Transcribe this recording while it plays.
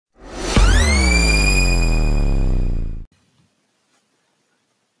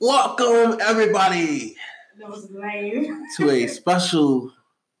Welcome, everybody, That was lame. to a special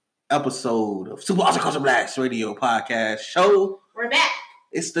episode of Super Ultra Culture Blast Radio Podcast Show. We're back.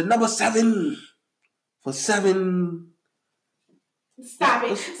 It's the number 7 for 7. Stop it.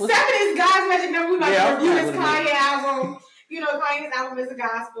 What's- 7 is God's magic number. We about Yeah, to review I his forgot what it Kanye album. You know, Kanye's album is a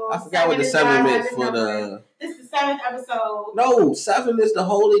gospel. I forgot what the 7 God's meant magic for number. the. This is the 7th episode. No, 7 is the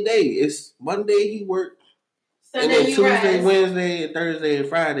holy day. It's Monday he worked, and Sunday then you Tuesday, rest. Wednesday, and Thursday, and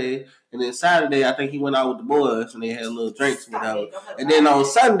Friday, and then Saturday I think he went out with the boys and they had little drinks, Stop whatever. it. Don't put And then on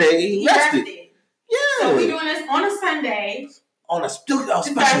Sunday he rested. Yeah. So we're doing this on a Sunday. On a special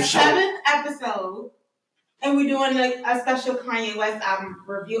It's our show. 7th episode. And we're doing a special Kanye West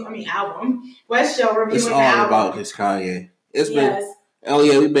album. West show reviewing It's the all album. about this Kanye. It's been. Yes. Oh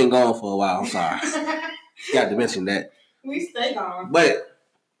yeah, we've been gone for a while. I'm sorry. Got to mention that. We stay gone. But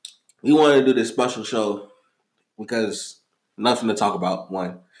we wanted to do this special show because nothing to talk about,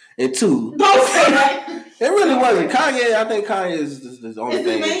 1. And 2, Don't say that. it really wasn't. Kanye, I think Kanye is the only It's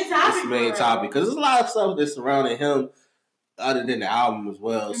the thing. main topic It's the main for topic. Because there's a lot of stuff that's surrounding him other than the album as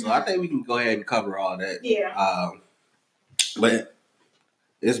well. So I think we can go ahead and cover all that. Yeah. But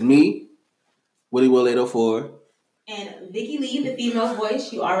it's me, Willie Will 804. And Vicky Lee, the female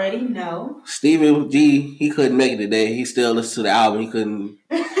voice, you already know. Steven G, he couldn't make it today. He still listened to the album. He couldn't.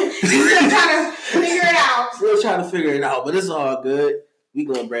 He's still trying to figure it out. Still trying to figure it out, but it's all good. We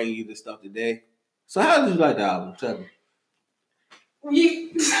gonna bring you this stuff today. So how did you like the album? Tell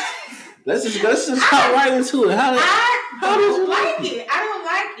me. Let's just hop right into it. I don't like it. I don't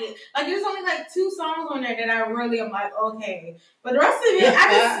like it. Like there's only like 2 songs on there that I really am like, okay. But the rest of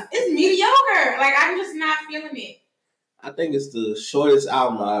it, it's mediocre. Like I'm just not feeling it. I think it's the shortest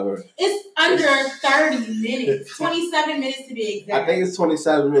album I ever. It's under 30 minutes. 27 minutes to be exact. I think it's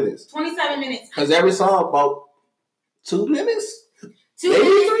 27 minutes. 27 minutes. Because every song about 2 minutes. 2 Maybe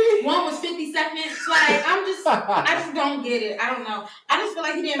minutes. 3? One was 50 seconds. Like I just don't get it. I don't know. I just feel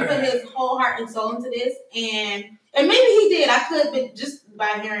like he didn't put his whole heart and soul into this, and maybe he did. I could, but just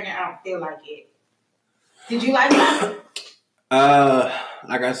by hearing it, I don't feel like it. Did you like it?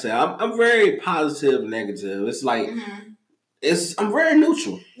 Like I said, I'm very positive, negative. It's like I'm very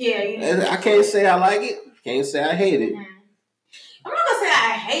neutral. Yeah. I can't say I like it. Can't say I hate it. I'm not gonna say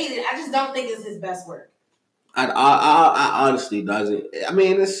I hate it. I just don't think it's his best work. I honestly doesn't. I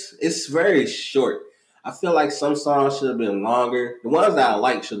mean, it's very short. I feel like some songs should have been longer. The ones that I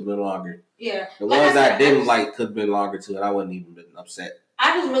like should have been longer. Yeah. The ones that I didn't like could have been longer too, and I wouldn't even been upset.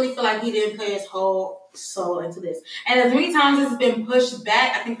 I just really feel like he didn't put his whole soul into this. And as many times it's been pushed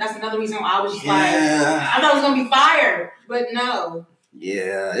back, I think that's another reason why I was just like, I thought it was gonna be fire, but no.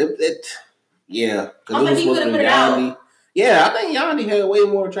 Yeah, yeah. I think he could have put it out. Yeah, I think Yandi had way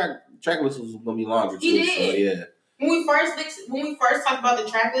more track list was gonna be longer too. He did. So yeah. When we first talked about the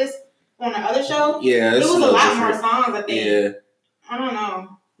track list on the other show, yeah, it was a lot more different. songs. I think. Yeah. I don't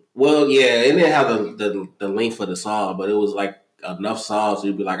know. Well, yeah, it didn't have the length of the song, but it was like enough songs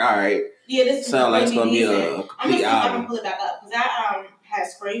you'd be like, all right. Yeah, this sounds like it's gonna be a I'm complete gonna album. pull it back up because I had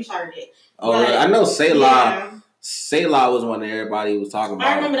screenshotted it. Oh, but, I know Selah. Yeah. Selah was one that everybody was talking about.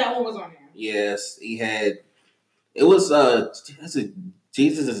 I remember that one was on there. Yes, he had. It was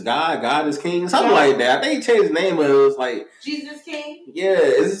Jesus is God, God is King, something like that. I think he changed the name of it. It was like Jesus King. Yeah,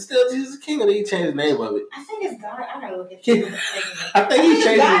 is it still Jesus King or did he change the name of it? I think it's God. I gotta look at it. I think he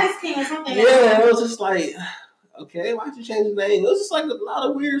changed God it. is King or something. Yeah, it was just like, okay, why'd you change the name? It was just like a lot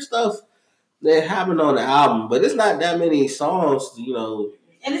of weird stuff that happened on the album, but it's not that many songs, you know.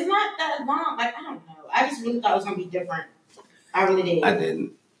 And it's not that long. Like I don't know. I just really thought it was gonna be different. I really did. I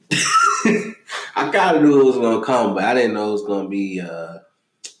didn't. I kind of knew it was gonna come, but I didn't know it was gonna be.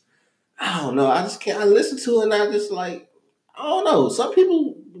 I don't know. I just can't. I listen to it and I just like. I don't know. Some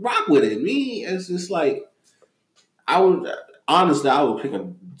people rock with it. Me, it's just like. I would pick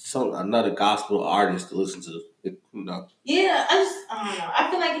another gospel artist to listen to. You know. Yeah, I don't know. I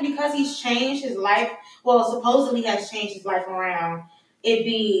feel like because he's changed his life. Well, supposedly has changed his life around. It'd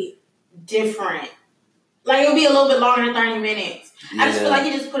be different. Like, it would be a little bit longer than 30 minutes. Yeah. I just feel like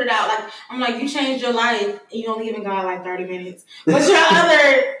you just put it out. Like, I'm like, you changed your life, and you only giving God, like, 30 minutes. But your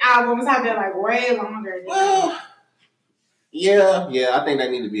other albums have been, like, way longer. Well, yeah, I think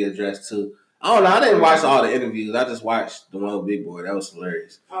that need to be addressed, too. I don't know. I didn't watch all the interviews. I just watched the one with Big Boy. That was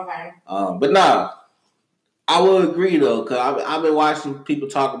hilarious. Okay. But nah, I will agree, though, because I've been watching people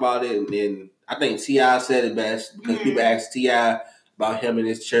talk about it, and I think T.I. said it best, because people asked T.I. about him and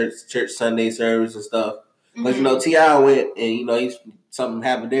his church Sunday service and stuff. But, you know, T.I. went and, you know, something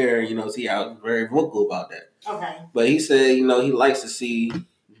happened there. You know, T.I. was very vocal about that. Okay. But he said, you know, he likes to see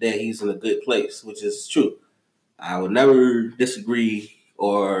that he's in a good place, which is true. I would never disagree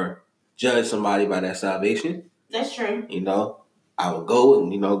or judge somebody by their salvation. That's true. You know, I would go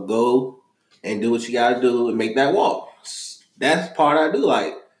and go and do what you got to do and make that walk. That's part I do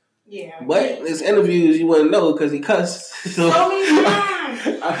like. Yeah. But his interviews, you wouldn't know because he cussed. So many times.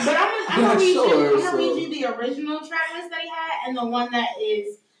 But I'm gonna read you the original track list that he had and the one that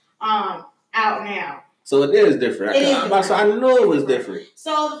is out now. So it is different. I knew it was different.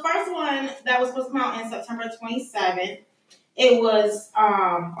 So the first one that was supposed to come out in September 27th, it was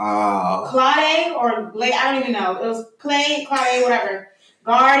Claude or Blake, I don't even know. It was Claude, whatever.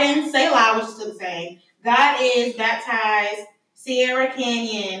 Garden, Selah, which is still the same. God Is, Baptized, Sierra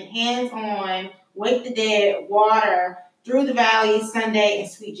Canyon, Hands On, Wake the Dead, Water, Through the Valley, Sunday, and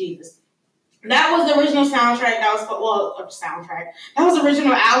Sweet Jesus. That was the original soundtrack that was That was the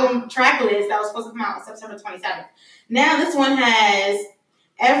original album track list that was supposed to come out on September 27th. Now this one has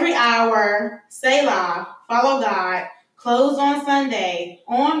Every Hour, Selah, Follow God, Close on Sunday,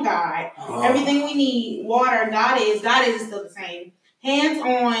 On God, Everything We Need, Water, God Is still the same. Hands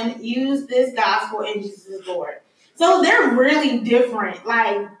On, Use This Gospel, and Jesus is Lord. So they're really different.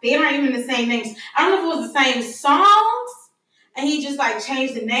 Like, they aren't even the same names. I don't know if it was the same songs, and he just,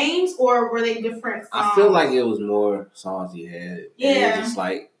 changed the names, or were they different songs? I feel like it was more songs he had. Yeah. Just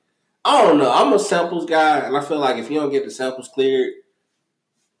I don't know. I'm a samples guy, and I feel like if you don't get the samples cleared,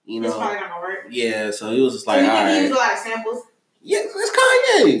 it's probably not going to work. Yeah, so he was just so you all right. He used a lot of samples? Yeah, it's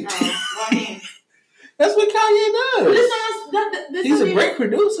Kanye. Oh, I mean. That's what Kanye does. This He's a great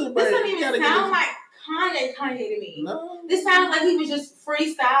producer, but this doesn't even sound like Kanye to me. No. This sounds like he was just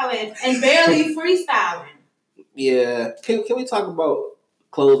freestyling and barely freestyling. Yeah. Can we talk about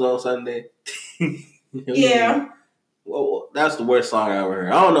Close on Sunday? Yeah. Well, that's the worst song I ever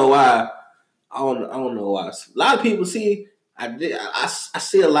heard. I don't know why. I don't know why. A lot of people see. I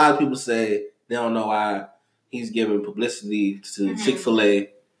see a lot of people say they don't know why he's giving publicity to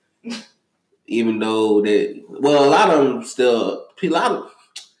Chick-fil-A, even though a lot of them still.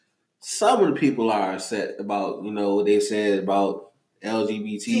 Some of the people are upset about what they said about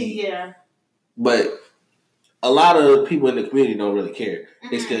LGBT. Yeah. But a lot of people in the community don't really care.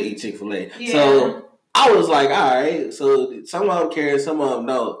 They still eat Chick-fil-A. Yeah. So I was like, all right. So some of them care, some of them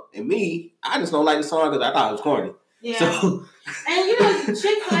don't. And me, I just don't like the song because I thought it was corny. Yeah. So, and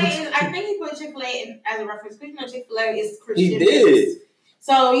Chick-fil-A is, I think he put Chick-fil-A as a reference because Chick-fil-A is Christian. He did.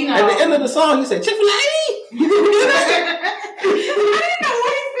 So, at the end of the song, he said, Chick-fil-A! I didn't know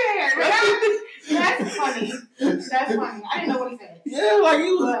what he said. That's funny. I didn't know what he said. Yeah, he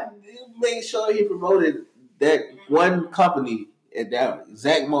made sure he promoted that one company at that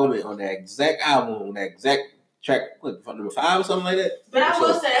exact moment on that exact album, on that exact track, number 5 or something like that. But I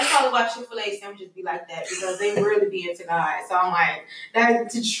will say that's probably why Chick-fil-A sandwiches be like that, because they really be into God. So I'm like,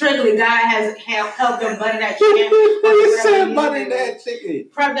 that strictly God has helped them butter that chicken. Butter that chicken.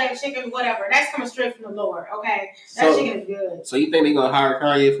 Prep that chicken, whatever. That's coming straight from the Lord, okay? That chicken is good. So you think they're going to hire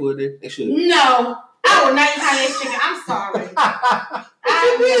Kanye for it? They should. No. I will not eat Kanye's chicken. I'm sorry.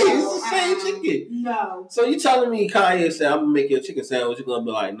 It's the same chicken. No. So you telling me Kanye said, I'm going to make you a chicken sandwich, you're going to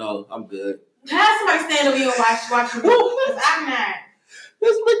be like, no, I'm good. Have somebody stand over you and watch me. Because I'm not.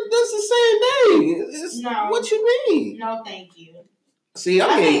 That's the same thing. No. What you mean? No, thank you. See, I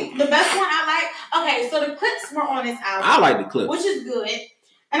think the best one I like. Okay, so the clips were on this album. I like the clips, which is good,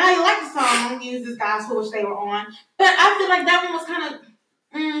 and I like the song "Use This Gospel," which they were on. But I feel like that one was kind of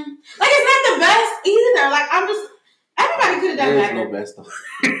it's not the best either. Everybody could have done better. There is no best though.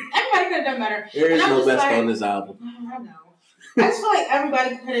 Everybody could have done better. There is no best on this album. I know. I just feel like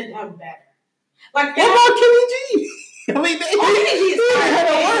everybody could have done better. What about Kenny G? I mean, Kenny G is had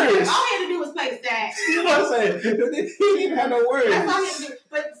no words. All he had to do was play stats. You know what I'm saying? He didn't have no words. That's all he had to do.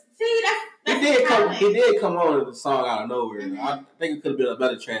 But see, that's he did come on with the song out of nowhere. Mm-hmm. I think it could have been a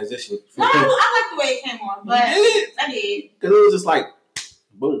better transition. No, I like the way it came on, but I did. Because it was just like,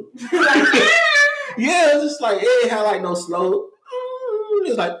 boom. Yeah, it was just it had no slow. It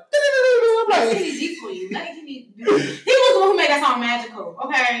was like, I'm like, Kenny G for you. Let Kenny do it. He was the one who made that song magical.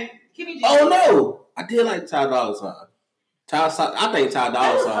 Okay, Kenny G. Oh no, I did like Ty Dolla $ign. I think Ty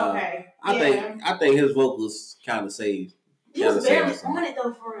Dolla $ign. Okay. I think his vocals kind of saved. He was barely on it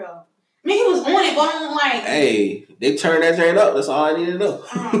though, for real. I mean, he was on it, but I'm hey, they turned that train up. That's all I need to know.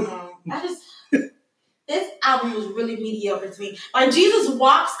 I don't know. This album was really mediocre to me. Like Jesus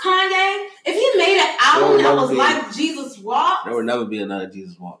Walks, Kanye. If he made an album that was like Jesus Walks, there would never be another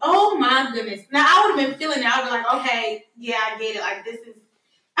Jesus Walks. Oh my goodness! Now I would have been feeling it. I would be like, okay, yeah, I get it. Like this is,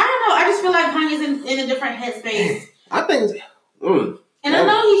 I don't know. I just feel like Kanye's in a different headspace. I think, and I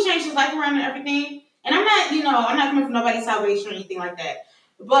know he changed his life around and everything. And I'm not coming from nobody's salvation or anything like that.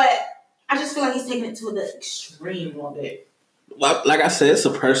 But I just feel like he's taking it to the extreme a little bit. Well, like I said, it's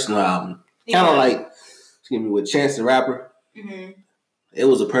a personal album. Kind of like, excuse me, with Chance the Rapper. Mm-hmm. It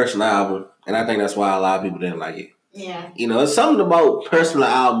was a personal album, and I think that's why a lot of people didn't like it. Yeah. You know, it's something about personal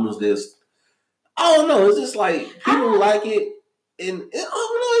albums that's, I don't know, it's just like, people like it, and I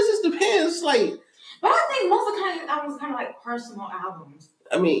don't know, it just depends, like. But I think most of Kanye's albums are kind of like personal albums.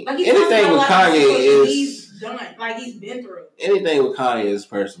 I mean, like anything with Kanye is... He's done, like he's been through. Anything with Kanye is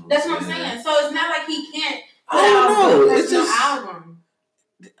personal. That's what I'm saying. So it's not like he can't put out a personal album.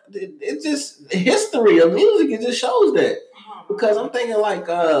 It's just history of music. It just shows that. Because I'm thinking like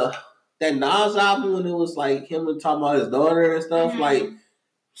that Nas album when it was like him talking about his daughter and stuff. Mm-hmm. Like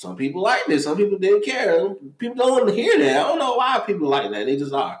some people liked it, some people didn't care. People don't want to hear that. I don't know why people like that. They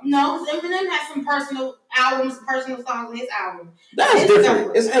just are. No, because Eminem has some personal albums, personal songs on his album. That's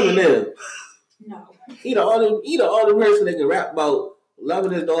different. It's Eminem. No, he the only person that can rap about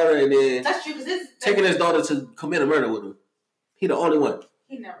loving his daughter and then that's true. Because taking his daughter to commit a murder with him. He the only one.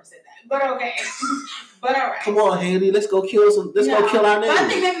 He never said that, but okay. But all right. Come on, Haley. Let's go kill some. Let's go kill our neighbors. But I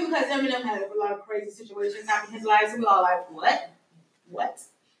think maybe because Eminem had a lot of crazy situations happen in his life, so we all like, what?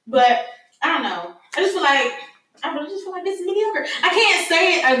 But I don't know. I really just feel like this is mediocre. I can't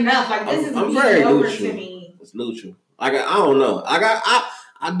say it enough. Like this is mediocre to me. It's neutral. Like I don't know.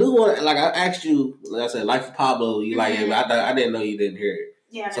 I do want. Like I asked you. Like I said, Life of Pablo. You like it? But I didn't know you didn't hear it.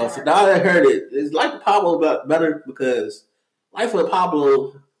 Yeah. So for now that heard it, it's Life of Pablo better because Life of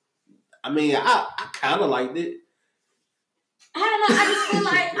Pablo. I mean, I kind of liked it. I don't know.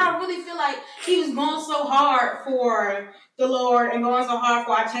 I really feel like he was going so hard for the Lord and going so hard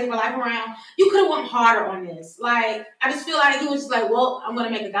for I Change My Life Around. You could have went harder on this. Like, I just feel like he was just like, well, I'm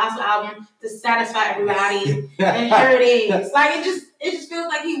going to make a gospel album to satisfy everybody. And here it is. Like, it just feels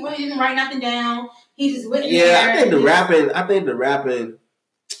like he really didn't write nothing down. He just went in there. Yeah, I think the rapping.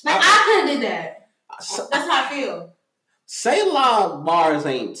 Like, I could have did that. That's how I feel. Say La bars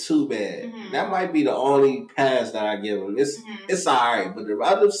ain't too bad. Mm-hmm. That might be the only pass that I give him. It's alright,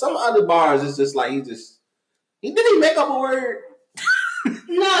 but some other bars, it's just like he did make up a word?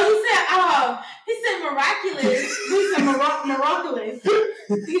 No, he said miraculous. He said miraculous.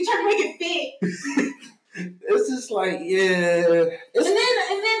 He tried to make it fit. It's just like and then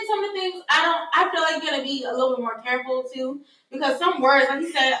some of the things I feel like you're gonna be a little bit more careful too because some words like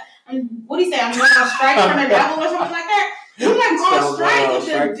he said. What do you say? I'm going on strike from the devil or something like that. You're like on strike if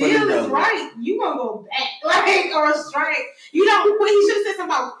the deal is right. You gonna go back or strike. You don't quit. He should have said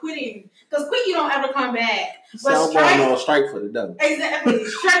something about quitting because quit you don't ever come back. But strike for the devil. Exactly,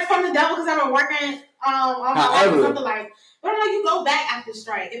 strike from the devil because I've been working on my life or something like. But I'm like, you go back after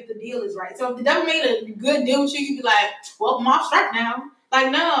strike if the deal is right. So if the devil made a good deal with you, you'd be like, well, I'm off strike now.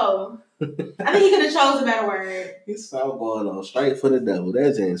 Like no. I think he could have chose a better word. He's so going on straight for the devil.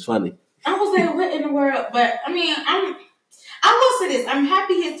 That is funny. I was like, what in the world? But I mean, I will say this: I'm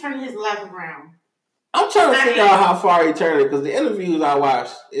happy he's turning his life around. I'm trying to figure out how far he turned it because the interviews I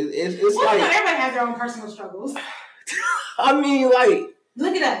watched, it's well, like everybody has their own personal struggles. I mean, like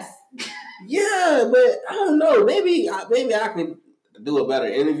look at us. Yeah, but I don't know. Maybe I can do a better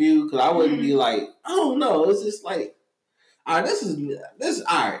interview because I wouldn't be like, I don't know. It's just like. All right, this is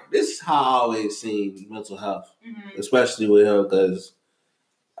how I always seen mental health, especially with him, because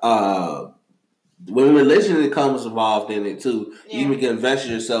when religion comes involved in it too, you can invest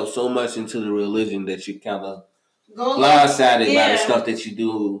yourself so much into the religion that you kind of blindsided by the stuff that you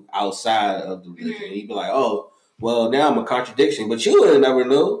do outside of the religion. You'd be like, oh, well, now I'm a contradiction, but you would never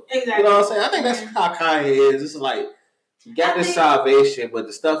know. Exactly. You know what I'm saying? I think that's how Kanye is. It's like. He got this salvation, but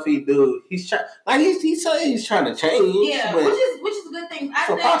the stuff he do, he's trying. Like he's trying to change. Yeah, which is a good thing. It's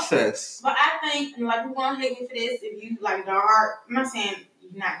a process. But I think, like, people want to hate me for this. If you like die hard, I'm not saying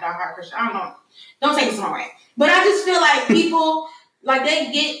you're not die hard Christian. I don't know. Don't take it the wrong way. But I just feel like people like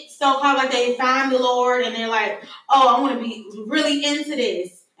they get so caught, like they find the Lord and they're like, oh, I want to be really into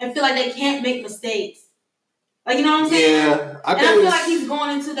this, and feel like they can't make mistakes. Like, you know what I'm saying? Yeah, I feel like he's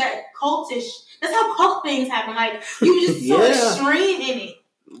going into that cultish. That's how cult things happen. Like, you just so extreme in it.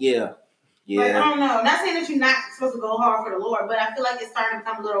 Yeah. Yeah. Like, I don't know. Not saying that you're not supposed to go hard for the Lord, but I feel like it's starting to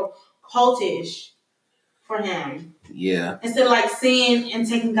become a little cultish for him. Yeah. Instead of, like, seeing and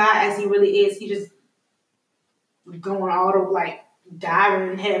taking God as he really is, he just going all the, like,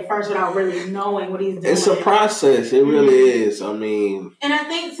 diving head first without really knowing what he's doing. It's a process. It really is. I mean... And I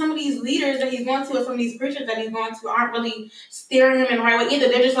think some of these leaders that he's going to or some of these preachers that he's going to aren't really steering him in the right way either.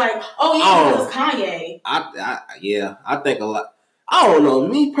 They're just like, oh, yeah, because it's Kanye. I think a lot... I don't know.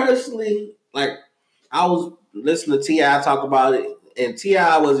 Me personally, like, I was listening to T.I. talk about it, and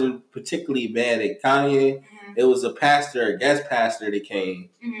T.I. wasn't particularly bad at Kanye. It was a guest pastor that came.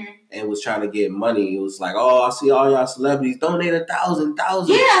 And and was trying to get money. It was like, oh, I see all y'all celebrities donate 1,000. Yeah, I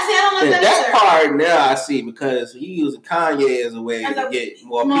see. I don't like that part now I see because he using Kanye as a way to get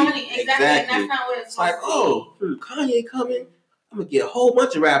more money. people. Exactly. That's not what it's like. Oh, Kanye coming. I'm gonna get a whole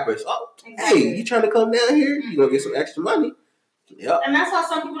bunch of rappers. Oh, hey, you trying to come down here? You gonna get some extra money? Yep. And that's why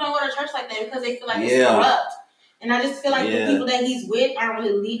some people don't go to church like that because they feel like it's corrupt. And I just feel like the people that he's with aren't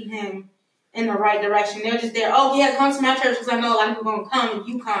really leading him in the right direction. They're just there. Oh, yeah, come to my church because I know a lot of people gonna come and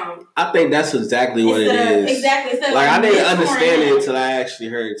you come. I think that's exactly what it is. Exactly. Like I didn't understand it until I actually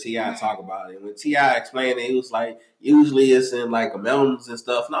heard T.I. talk about it. When T.I. explained it, he was like, usually it's in like the mountains and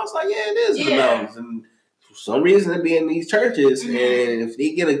stuff. And I was like, yeah, it is in the mountains. And for some reason it be in these churches. And if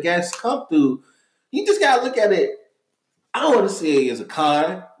they get a guest come through, you just gotta look at it. I don't want to say it as a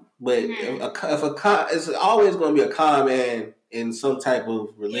con, but if a con, it's always going to be a con man in some type of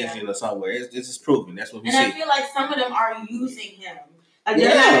religion or somewhere. This is proven. That's what we see. And I feel like some of them are using him. Like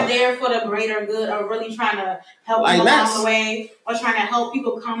they're not there for the greater good or really trying to help him along the way or trying to help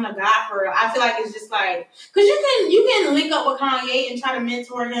people come to God for real. I feel like it's just like, because you can link up with Kanye and try to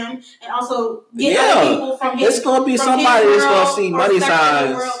mentor him and also get other people from his It's going to be somebody that's going to see money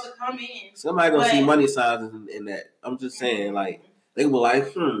signs. Somebody going to see money signs in that. I'm just saying, like, they were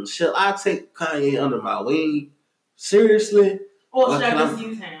like, should I take Kanye under my wing? Seriously? Or should I just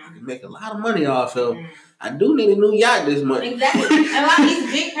use him? I can make a lot of money off him. I do need a new yacht this month. Exactly. And a lot of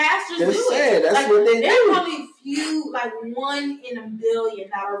these big pastors do it. That's what they do. There's probably few, like 1 in a billion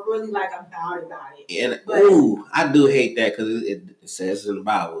that are really like about it. And I do hate that because it says in the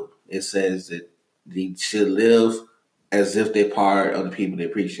Bible, it says that they should live as if they're part of the people they're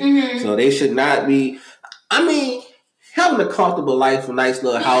preaching. So they should not be, having a comfortable life, a nice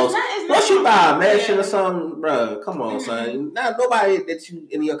little house. Once you buy a mansion or something, bro, come on, son. Not nobody that you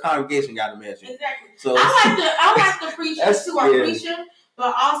in your congregation got a mansion. Exactly. So I like the preachers who are preaching,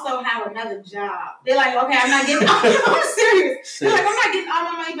 but also have another job. They're like, okay, I'm not getting. I'm serious. They're like, I'm not getting all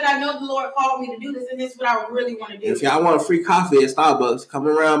my money, but I know the Lord called me to do this, and this is what I really want to do. If y'all want free coffee at Starbucks, come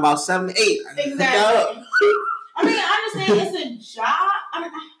around about 7 to 8. Exactly. I understand it's a job. I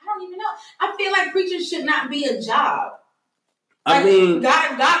don't even know. I feel like preaching should not be a job. Like,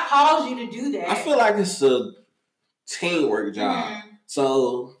 God calls you to do that. I feel like it's a teamwork job.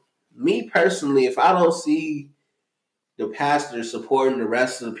 So, me personally, if I don't see the pastor supporting the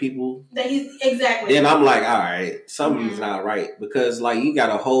rest of the people, then I'm like, all right, something's not right. Because, like, you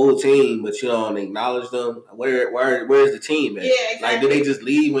got a whole team, but you don't acknowledge them. Where's the team at? Yeah, exactly. Like, do they just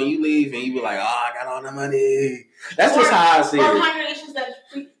leave when you leave and you be like, oh, I got all the money? That's just how I see it. Or congregations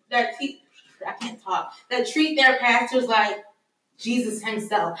that treat their pastors like Jesus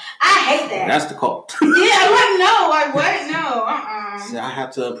himself. I hate that. That's the cult. Yeah, what? No. See, I have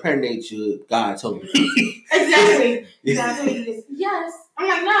to impregnate you. God told me. Exactly. God told me to do this. Yes. I'm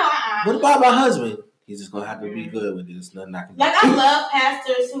like, no. What about my husband? He's just gonna have to be good with this. Nothing I can do. Like, I love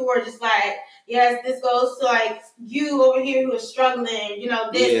pastors who are just like, yes, this goes to like you over here who are struggling. You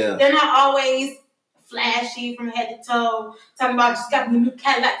know, they're not always flashy from head to toe, talking about just got the new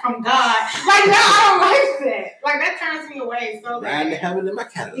Cadillac from God. Like, no, I don't like that. Like, that turns me away so bad. Riding to heaven in my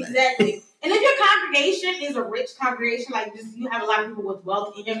Cadillac. Exactly. And if your congregation is a rich congregation, like just you have a lot of people with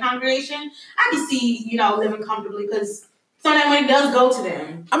wealth in your congregation, I can see, living comfortably because some of that money does go to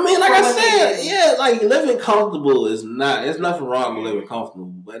them. I mean, like I said, like living comfortable is not, there's nothing wrong with living comfortable.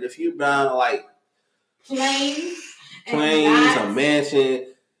 But if you buy like planes, a mansion,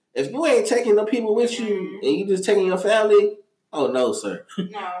 if you ain't taking the people with you and you just taking your family, oh no, sir.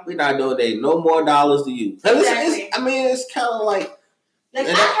 No. We're not doing that. No more dollars to you. Exactly. It's kind of like I've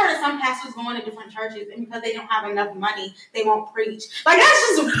heard of some pastors going to different churches and because they don't have enough money, they won't preach. Like,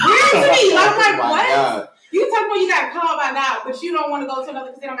 that's just weird to me. Like, I'm like, what? God. You talk about you got called by God, but you don't want to go to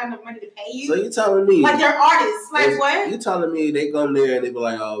another because they don't got enough money to pay you. So you telling me like they're artists? Like what? You telling me they go there and they be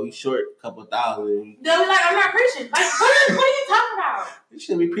like, oh, we short a couple $1,000. They'll be like, I'm not preaching. Like what are you talking about? You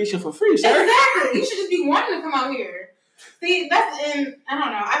shouldn't be preaching for free, sir. Exactly. You should just be wanting to come out here. See, I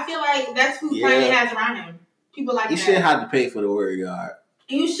don't know. I feel like that's who Kanye has around him. People like you that. You shouldn't have to pay for the word of God.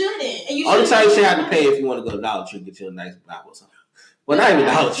 You shouldn't. And only time you should have to pay if you want to go to Dollar Tree and get you a nice bottle or something. Well, not even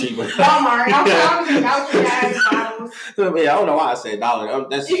Dollar Tree, but Walmart. I'm Dollar Tree guys bottles. I don't know why I said dollar.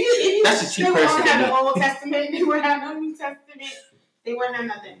 That's a cheap person. They won't have the Old Testament. They won't have no New Testament. They won't have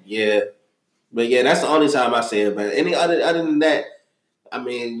nothing. Yeah, but that's the only time I say it. But any other than that, I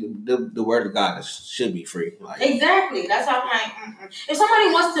mean, the word of God should be free. Like, exactly. That's how I'm like. If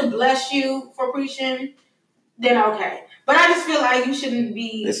somebody wants to bless you for preaching, then okay. But I just feel like you shouldn't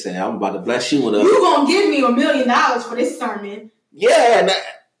be. Listen, I'm about to bless you with a. You gonna give me $1 million for this sermon? Yeah,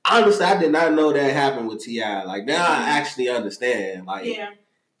 honestly, I did not know that happened with T.I. Like now, I actually understand. Like,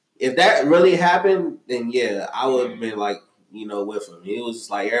 if that really happened, then yeah, I would have been like, with him. It was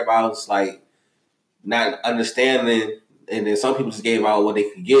like everybody was like not understanding, and then some people just gave out what they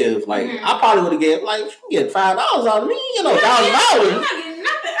could give. Like I probably would have gave like you get $5 out of me, $1,000. You're not getting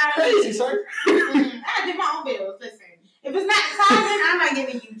nothing out of me. Crazy, sir. I did my own bills. Listen, if it's not tithing, I'm not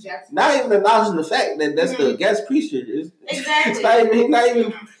giving you just. Not even acknowledging the fact that that's the guest preacher. Exactly. It's not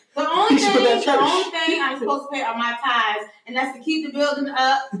even. The only thing I'm supposed to pay are my tithes, and that's to keep the building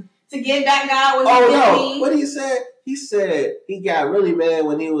up, to give back God what He gave me. What he said? He said he got really mad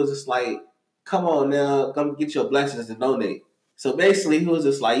when he was just like, "Come on now, come get your blessings and donate." So basically, he was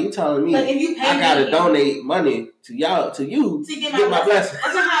just like, "You telling me if you pay I gotta donate money to you to get my blessings?"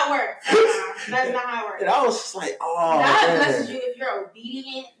 That's not how it works. That's not how it works. And I was just like, "Oh, God blesses you if you're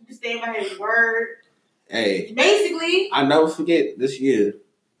obedient, you stay by His word." Hey, basically, I never forget this year.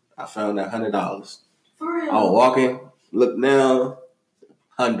 I found that $100. For real. I was walking, looked down,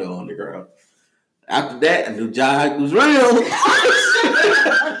 $100 on the ground. After that, I knew Jai was real. Dang.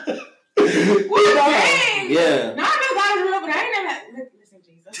 Yeah. No, I know God is real, but I ain't never. Listen,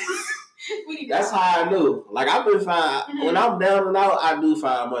 Jesus. That's how I knew. Like I've been fine. When I'm down and out, I do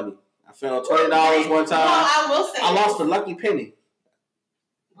find money. I found $20 one time. Well, I will say I lost a lucky penny.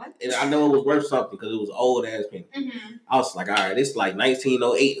 What? And I know it was worth something because it was old ass penny. I was like, all right, it's like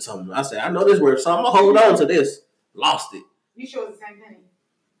 1908 or something. I said, I know this worth something. I'm gonna hold on to this. Lost it. You sure it was the same penny?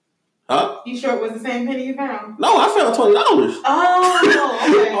 Huh? You sure it was the same penny you found? No, I found $20. Oh,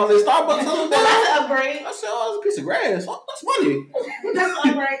 okay. On the Starbucks. Well, that's an upgrade. I said, oh, it's a piece of grass. That's money. That's an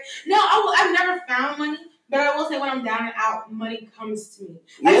upgrade. No, I've never found money. But I will say when I'm down and out, money comes to me.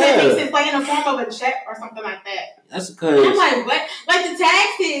 Like that makes sense, like in the form of a check or something like that. That's because I'm like, what? Like the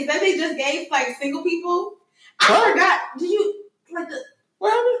taxes that they just gave like single people. I forgot. Did you like the?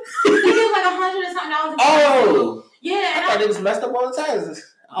 What happened? They gave like $100 and something. Oh, yeah. I thought they just messed up all the taxes.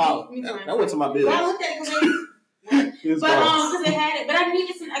 Oh, that went to my bills. I looked at it because because they had it, but I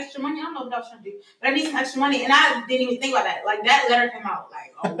needed some extra money. I don't know what I was trying to do, but I needed some extra money, and I didn't even think about that. Like that letter came out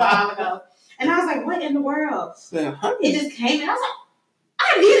like a while ago. And I was like, what in the world? It just came and I was like,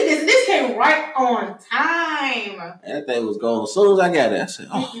 I needed this. This came right on time. That thing was gone. As soon as I got it, I said,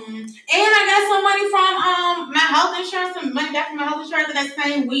 oh. And I got some money from my health insurance, some money back from my health insurance in that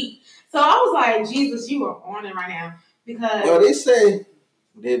same week. So I was like, Jesus, you are on it right now. Because well, they say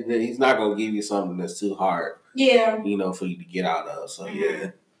that he's not going to give you something that's too hard. Yeah. For you to get out of. So,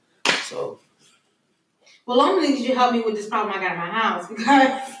 yeah. So. Well, only did you help me with this problem I got in my house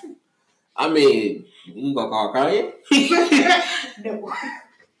because... I mean, you gonna call Kanye? No.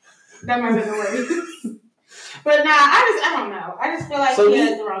 That might be the way. But nah, I don't know. I just feel like he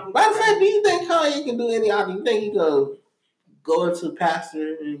has the wrong people. Matter of fact, do you think Kanye can do any other? You think he can go into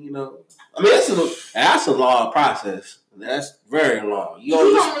pastor and, I mean, that's a long process. That's very long. You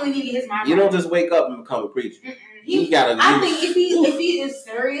don't really need to get his mind. You don't just wake up and become a preacher. I think if he is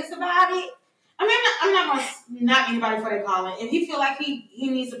serious about it, I mean, I'm not going to knock anybody for their calling. If he feel like he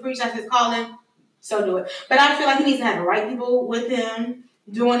needs to preach as his calling, so do it. But I feel like he needs to have the right people with him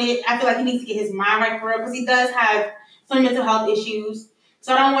doing it. I feel like he needs to get his mind right for real because he does have some mental health issues.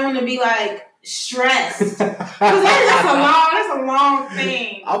 So I don't want him to be like stressed because that's a long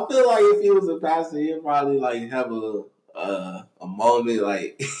thing. I feel like if he was a pastor, he'd probably like have a moment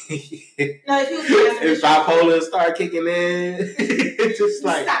like no, if he was a pastor, if bipolar start kicking in, it's just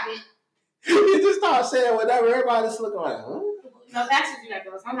like stop it. You just start saying whatever. Everybody's looking like, huh? No, that's just that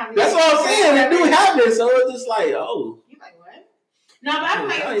goes. That's what I'm saying. It do happen, so it's just like, oh. You like what? No, but I feel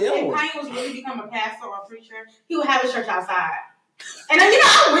like if Kanye was really become a pastor or a preacher, he would have a church outside. And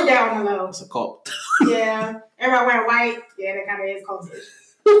I went down on the low. It's a cult. Yeah, everybody wearing white. Yeah, that kind of is cultish.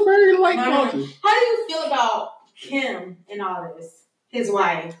 Very like cultish. How do you feel about Kim and all this? His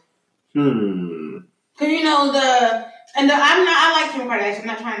wife. Because I like Kim Kardashian. I'm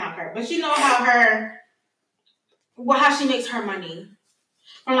not trying to knock her, but you know how she makes her money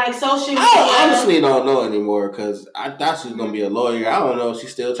from like social media. I honestly don't know anymore because I thought she was gonna be a lawyer. I don't know if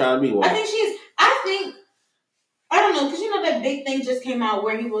she's still trying to be one. I don't know because that big thing just came out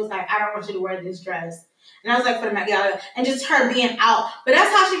where he was like, I don't want you to wear this dress, and I was like for the Met Gala and just her being out. But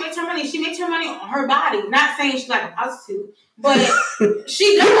that's how she makes her money. She makes her money on her body. Not saying she's like a prostitute, but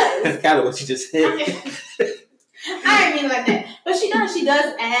she does. That's kind of what you just said. I didn't mean it like that. But she does. She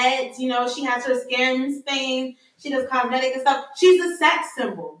does ads. She has her Skims thing. She does cosmetic and stuff. She's a sex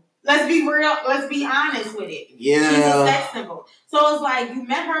symbol. Let's be real. Let's be honest with it. Yeah. She's a sex symbol. So it's like you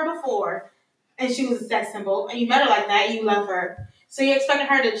met her before and she was a sex symbol and you met her like that and you love her. So you expected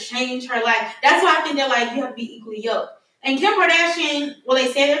her to change her life. That's why I think they're like, you have to be equally yoked. And Kim Kardashian, well,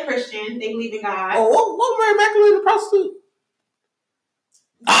 they say they're Christian. They believe in God. Oh, what Mary Magdalene, the prostitute?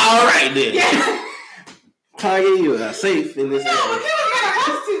 All right then. Yeah. Kanye, you are safe in this. No, but Kim got a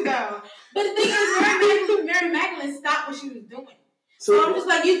house too, though. But the thing is, Mary Magdalene stopped what she was doing. So I'm just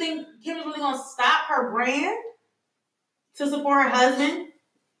like, you think Kim is really gonna stop her brand to support her husband?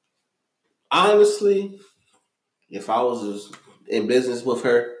 Honestly, if I was in business with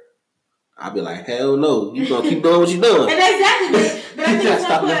her, I'd be like, hell no, you gonna keep doing what you're doing. And exactly, but I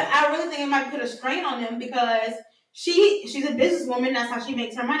think I really think it might put a strain on them because she's a businesswoman. That's how she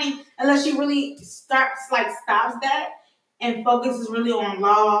makes her money. Unless she really stops that and focuses really on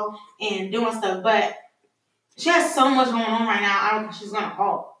law and doing stuff. But she has so much going on right now. I don't think she's gonna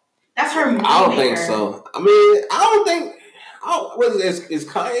halt. That's her money. I don't think so. I mean, I don't think. Is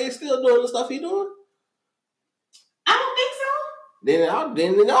Kanye still doing the stuff he's doing? I don't think so.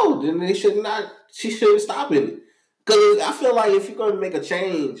 Then they should not. She shouldn't stop it. Because I feel like if you're going to make a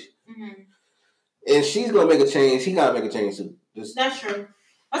change, and she's going to make a change, he got to make a change too. That's true.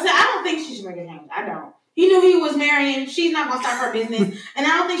 I don't think she should make a change. I don't. He knew he was marrying. She's not going to stop her business, and I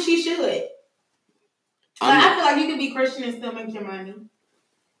don't think she should. I feel like you can be Christian and still make your money.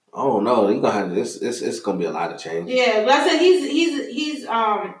 Oh no, you gonna have this. It's gonna be a lot of change. Yeah, but I said he's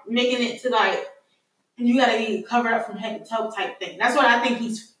making it to like you gotta be covered up from head to toe type thing. That's what I think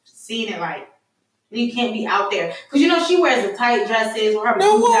he's seeing it like. You can't be out there because she wears the tight dresses or her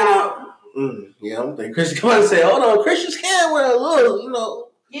boobs out. Yeah, I don't think Christians come out and say, "Hold on, Christians can wear a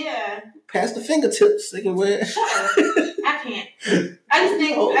little, Yeah. Past the fingertips, they can wear." Shut up. I can't. I just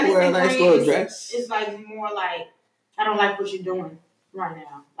think wear a nice little dress. It's like more like I don't like what you're doing right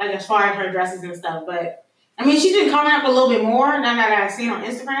now. Like as far as her dresses and stuff, but I mean she's been coming up a little bit more now that I've seen on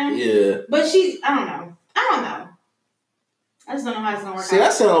Instagram. Yeah. But I don't know. I just don't know how it's gonna work out. See,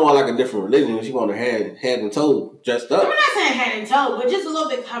 that sounds more like a different religion. She want her head and toe dressed up. I'm not saying head and toe, but just a little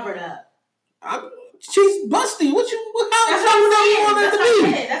bit covered up. She's busty. That's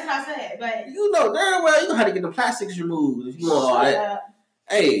what I said. But you know darn well you know how to get the plastics removed if you want all that.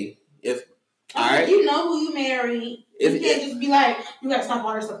 Hey, alright. You know who you married. You can't just be like, you gotta stop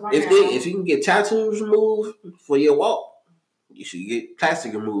all this stuff right now. If you can get tattoos removed for your walk, you should get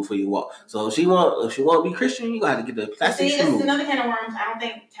plastic removed for your walk. So if she want to be Christian, you gotta get the plastic removed. See, this is another can of worms. I don't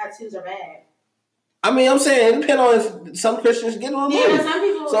think tattoos are bad. I mean, I'm saying it depends on if some Christians get them removed. Yeah, some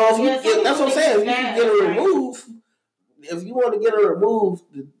people. So that's what I'm saying. If you can get her removed, if you want to get her removed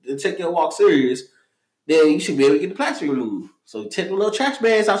and take your walk serious, then you should be able to get the plastic removed. So take the little trash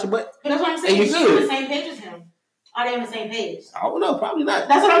bags out your butt. But that's what I'm saying. She's on the same page as him. Are they on the same page? I don't know. Probably not.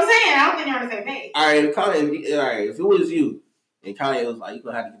 That's what I'm saying. I don't think they're on the same page. All right, if it was you and Kanye was like, you're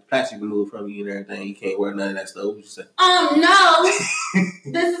going to have to get the plastic removed from you and everything. You can't wear none of that stuff. What would you say? No.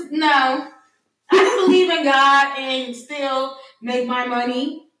 No. I can believe in God and still make my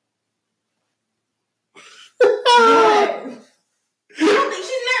money. I don't think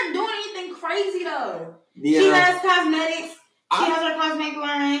she's not doing anything crazy though. Yeah. She has cosmetics. She has her cosmetic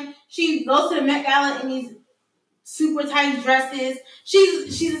line. She goes to the Met Gala in these super tight dresses.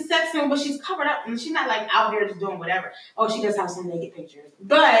 She's a sex symbol, but she's covered up and she's not like out here just doing whatever. Oh, she does have some naked pictures.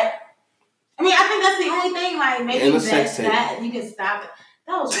 But I mean, I think that's the only thing, like maybe that you can stop it.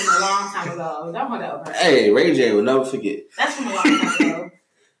 That was from a long time ago. Don't hold that over. Hey, Ray J will never forget. That's from a long time ago.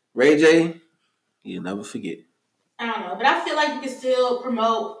 Ray J, you'll never forget. I don't know, but I feel like you can still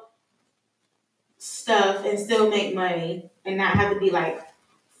promote stuff and still make money and not have to be like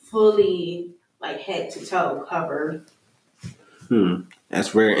fully like head to toe covered. That's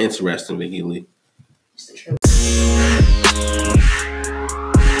very interesting, Vicky Lee. It's the truth.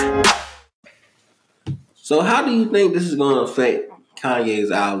 So how do you think this is going to affect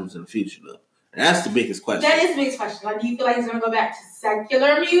Kanye's albums in the future, though? And that's the biggest question. That is the biggest question. Like, do you feel like he's going to go back to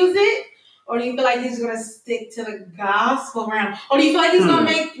secular music? Or do you feel like he's going to stick to the gospel realm? Or do you feel like he's going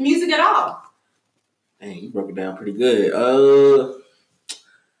to make music at all? Dang, you broke it down pretty good.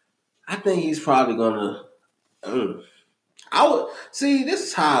 I think he's probably going to... See, this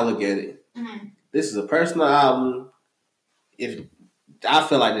is how I look at it. Mm-hmm. This is a personal album. I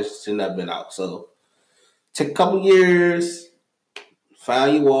feel like this should not have been out. So, take a couple years,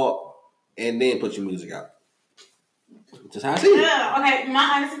 find your walk, and then put your music out. Just how I see it. Yeah, okay, my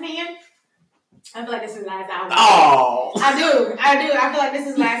honest opinion, I feel like this is the last album. Oh! I do. I feel like this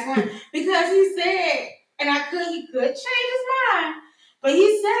is the last one. Because he said, and he could change his mind, but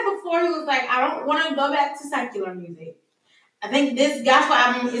he said before, he was like, I don't want to go back to secular music. I think this gospel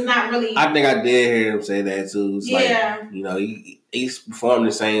album is not really... I think I did hear him say that too. It's like, he's performing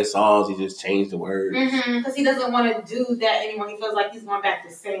the same songs, he just changed the words. Because he doesn't want to do that anymore. He feels like he's going back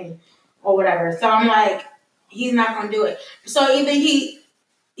to sing or whatever. So I'm like, he's not going to do it. So either he's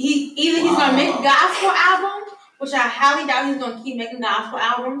going to make a gospel album which I highly doubt he's gonna keep making gospel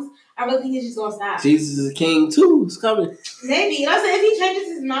albums. I really think he's just gonna stop. Jesus is King 2 is coming. Maybe. Like I said, if he changes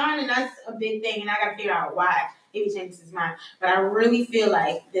his mind, and that's a big thing, and I gotta figure out why if he changes his mind. But I really feel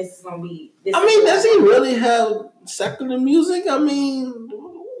like this is gonna be. Does he really have secular music? I mean,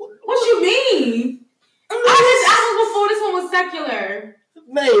 what you mean? All his albums before this one was secular.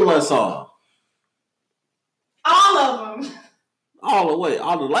 Name one song. All of them. All the way,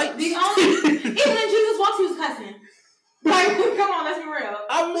 all the lights. The only, even when Jesus walks, he was cussing. Like, come on, let's be real.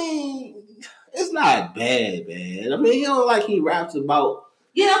 I mean, it's not bad. I mean, you know, like he raps about.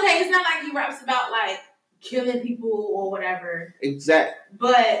 Yeah, okay, it's not like he raps about like killing people or whatever. Exactly.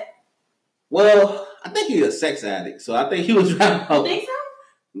 But well, I think he's a sex addict, so I think he was rapping about. You think so?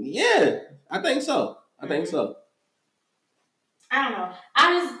 Yeah, I think so. I think so. I don't know.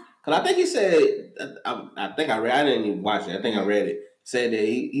 Because I think he said, I think I read, I didn't even watch it. I think I read it. Said that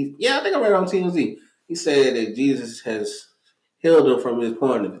I think I read it on TMZ. He said that Jesus has healed him from his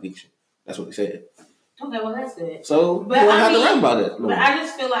porn addiction. That's what he said. Okay, well, that's good. So, but you don't have to rap about it. No. But I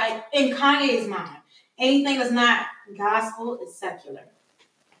just feel like, in Kanye's mind, anything that's not gospel is secular.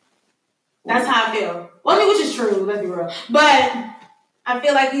 That's how I feel. Well, I mean, which is true, let's be real. But I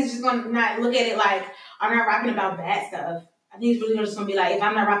feel like he's just going to not look at it like, I'm not rapping about bad stuff. I think he's really just going to be like, if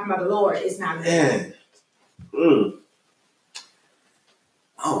I'm not rapping about the Lord, it's not good.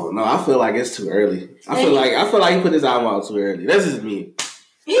 Oh no, I feel like it's too early. I feel like he put his album out too early. That's just me.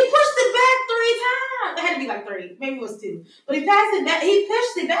 He pushed it back 3 times. It had to be like 3. Maybe it was 2. But he passed it back. He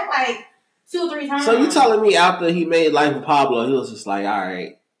pushed it back like 2 or 3 times. So you telling me after he made Life of Pablo, he was just like, all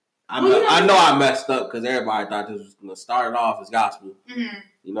right, I know I messed up because everybody thought this was going to start off as gospel. Mm-hmm.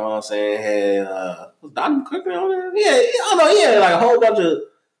 You know what I'm saying? Had was Donnie McClurkin on there? Yeah, I know. He had like a whole bunch of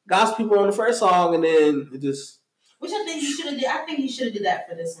gospel people on the first song, and then it just. Which I think he should have did. I think he should have did that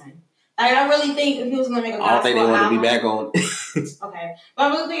for this one. Like, I really think if he was going to make a gospel album. I don't think they want to be back on. Okay. But I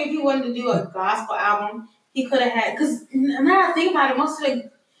really think if he wanted to do a gospel album, he could have had. Because now I think about it, most of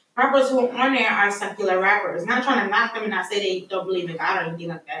the rappers who are on there are secular rappers. Not trying to knock them and not say they don't believe in God or anything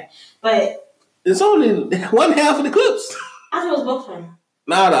like that. But. It's only one half of the clips. I thought it was both of them.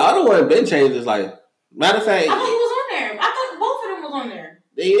 Nah, the other one been changed. Is like, matter of fact. I thought he was on there. I thought both of them was on there.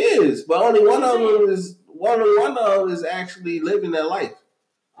 He is. But only one of them is. One of them is actually living their life.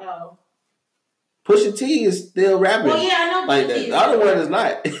 Oh. Pusha T is still rapping. Well, yeah, I know. Like that. The other one is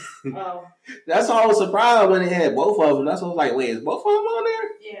not. Oh. That's why I was surprised when they had both of them. That's why I was like, wait, is both of them on there?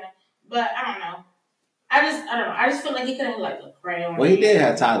 Yeah, but I don't know. I don't know. I just feel like he could have like a crayon. Well, he did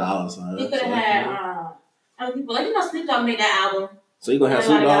have Ty Dolla $ign. He could have had other people. Like, Snoop Dogg made that album. So you gonna have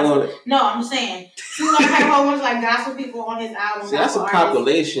Snoop Dogg on it? No, I'm saying Snoop Dogg had a whole bunch of like gospel people on his album. See, that's a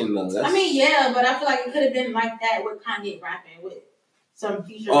population though. I mean, yeah, but I feel like it could have been like that with Kanye rapping with some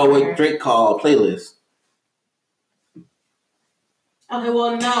features. Oh, what Drake called playlist. Okay,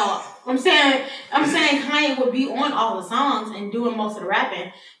 well, no, I'm saying Kanye would be on all the songs and doing most of the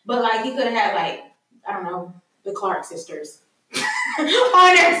rapping, but like he could have had like, I don't know, the Clark sisters on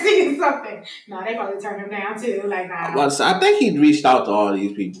there singing something. No, they probably turned him down too. Like, nah. I think he reached out to all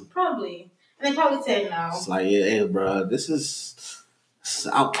these people. Probably, and they probably said no. It's like, yeah, hey, bro, this is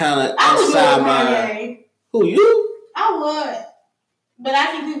kind of outside my. Who, you? I would, but I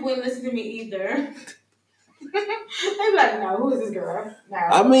think people wouldn't listen to me either. They'd be like, no, who is this girl? No.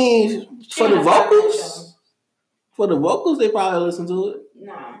 I mean, for the vocals, they probably listen to it.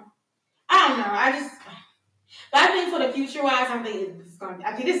 No. I don't know. But I think for the future wise, I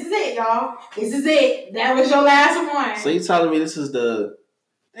think this is it, y'all. This is it. That was your last one. So you telling me this is the,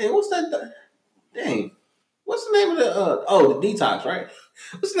 what's that? What's the name of the, the Detox, right?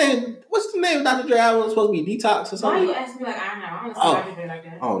 What's the name of Dr. Dre album? It's supposed to be Detox or something? Why you asking me like, I don't know. I don't know why like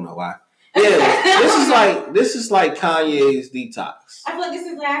that. I don't know why. Yeah, this is like Kanye's Detox. I feel like this is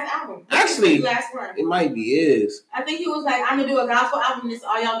his last album. Actually, his last word. It might be his. I think he was like, I'm gonna do a gospel album. This is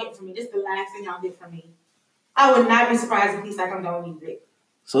all y'all get from me. This is the last thing y'all get from me. I would not be surprised if he's like, I'm done with music.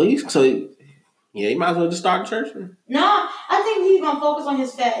 He might as well just start a church. Then. No, I think he's gonna focus on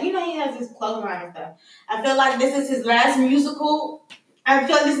his fat. You know, he has his clothing line and stuff. I feel like this is his last musical. I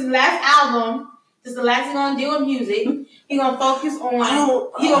feel like this is his last album. This is the last thing he's gonna do with music. He's gonna focus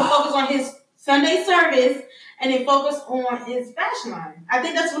on his Sunday service and then focus on his fashion line. I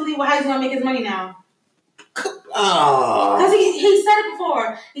think that's really how he's gonna make his money now. Because he said it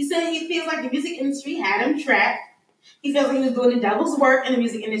before. He said he feels like the music industry had him trapped. He feels like he was doing the devil's work in the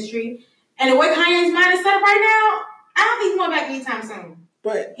music industry. And the way Kanye's mind is set up right now, I don't think he's going back anytime soon.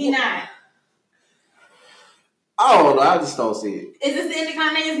 But he's not. I don't know. I just don't see it. Is this the end of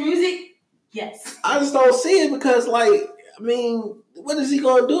Kanye's music? Yes. I just don't see it because, like, I mean, what is he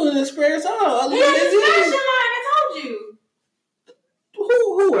going to do in his spare time? He has his fashion line. I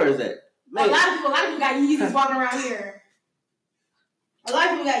Who wears that? Man. A lot of people got Yeezys walking around here. A lot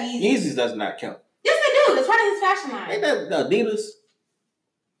of people got Yeezys. Yeezys does not count. Yes, they do. That's part of his fashion line. Ain't that the Adidas?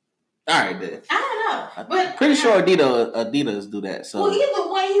 All right, then. I don't know, but pretty sure Adidas do that. So well,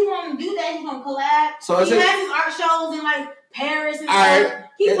 either way, he's gonna do that. He's gonna collab. So he has his art shows in like Paris and stuff.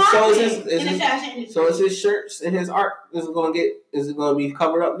 He's popular in the fashion industry. So is his shirts and his art is it gonna be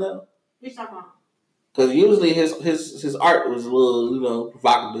covered up now? What you talking about? Because usually his art was a little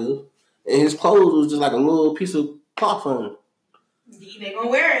provocative, and his clothes was just like a little piece of cloth on him. They gonna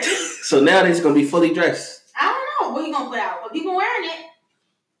wear it. So now they're gonna be fully dressed. I don't know what he gonna put out, but people wearing it.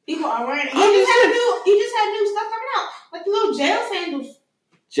 People are wearing it. He just had new stuff coming out, like the little jail sandals.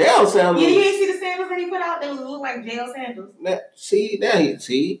 Jail sandals. Yeah, you ain't see the sandals that he put out. They look like jail sandals. See,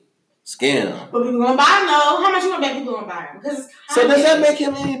 scam. But people gonna buy them though. How much you gonna bet people gonna buy them? Because so does that make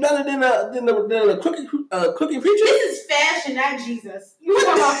him any better than the crooked preacher? This is fashion, not Jesus. You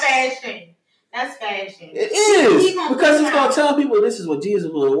talking about fashion? That's fashion. It is because he's gonna tell people this is what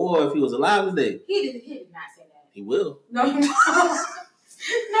Jesus would have wore if he was alive today. He did not say that. He will. No, he won't.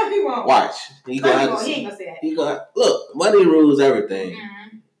 No, he won't. Watch. He ain't gonna say that. He gonna look. Money rules everything.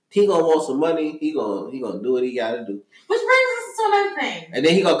 Mm-hmm. He gonna want some money. He gonna do what he gotta do. Which brings us to another thing. And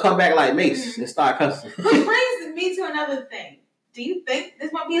then he gonna come back like Mace and start cussing. Which brings me to another thing. Do you think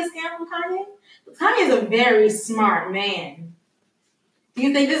this might be a scam from Kanye? Kanye is a very smart man. Do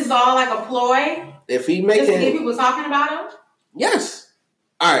you think this is all like a ploy? If he making just to get people talking about him? Yes.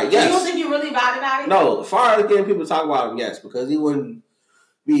 All right. Yes. You don't think you're really about it? No. As far as getting people to talk about him, yes, because he wouldn't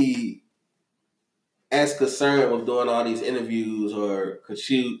be as concerned with doing all these interviews or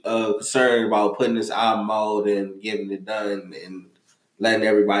concerned about putting this album out and getting it done and letting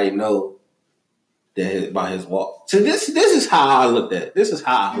everybody know about his walk. So this is how I looked at it. This is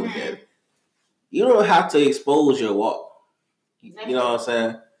how I looked at it. You don't have to expose your walk. You know what I'm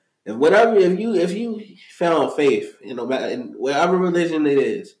saying? If you found faith, in whatever religion it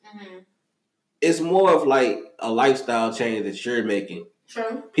is, it's more of like a lifestyle change that you're making.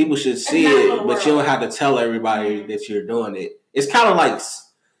 True. People should see it, but you don't have to tell everybody that you're doing it. It's kind of like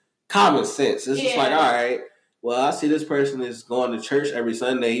common sense. It's just like, all right, well, I see this person is going to church every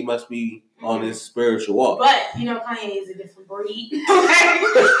Sunday. He must be on his spiritual walk. But, Kanye is a different breed. Okay?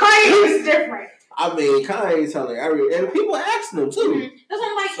 Kanye is different. I mean, Kanye's telling and people asking him, too. Mm-hmm. That's what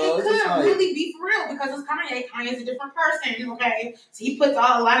I'm like, so it couldn't really be for real because it's Kanye. Kanye's a different person, okay? So he puts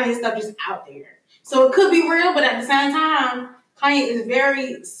a lot of his stuff just out there. So it could be real, but at the same time, Kanye is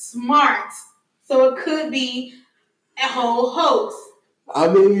very smart, so it could be a whole hoax. I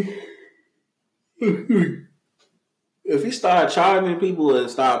mean, if he start charging people and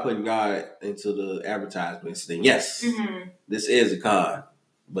start putting God into the advertisements, then yes, this is a con.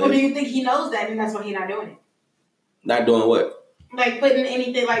 But do you think he knows that and that's why he's not doing it? Not doing what? Like putting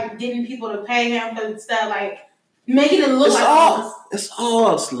anything, like getting people to pay him for stuff, like making it look it's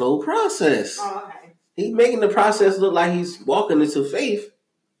all a slow process. Oh, okay. He's making the process look like he's walking into faith,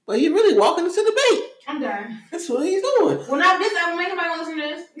 but he's really walking into debate. I'm done. That's what he's doing. Well, not this album. Ain't nobody gonna listen to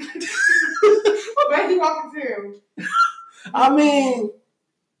this. What bad he walking through? I mean,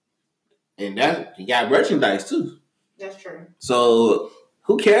 and that he got merchandise too. That's true. So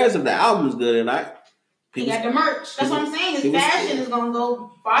who cares if the album's good or not? He got the merch. That's what I'm saying. His fashion is gonna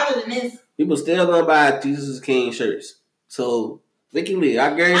go farther than this. People still gonna buy Jesus is King shirts. So Vicky Lee,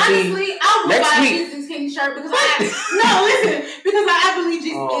 I guarantee. Honestly, I will buy Jesus King shirt because I believe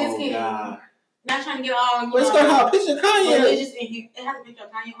Jesus is King. God. Not trying to get all. It's gonna have a picture of Kanye. It has a picture of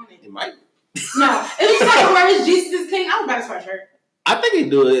Kanye on it. It might. No, if he's talking about his Jesus is King, I would buy a sweatshirt. I think he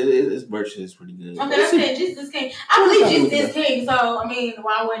do it. His merch is pretty good. Okay, that's it. Jesus is King. I believe Jesus is King. So I mean,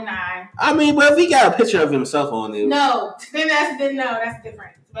 why wouldn't I? I mean, but if he got a picture of himself on it, that's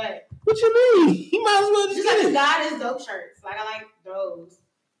different. But what you mean? He might as well just like the God is dope shirts. Like I like those.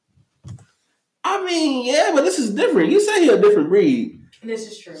 I mean, yeah, but this is different. You say he a different breed. This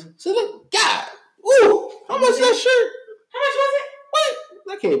is true. So look, God, ooh, how much that shirt? How much was it? What?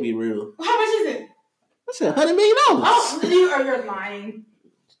 That can't be real. How much is it? I said $100 million. Oh, you're lying.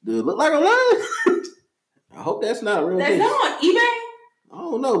 Do it look like I'm lying? I hope that's not real. That's not on eBay? I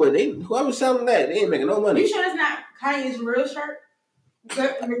don't know, but whoever's selling that, they ain't making no money. You sure it's not Kanye's real shirt?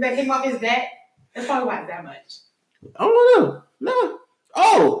 That came off his back? That's probably why it's that much. I don't know. No.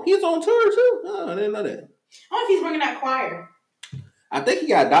 Oh, he's on tour too? Oh, I didn't know that. I don't know if he's bringing that choir. I think he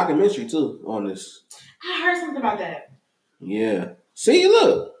got a documentary too on this. I heard something about that. Yeah. See,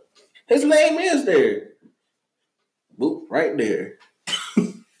 look. His name is there. Boop, right there.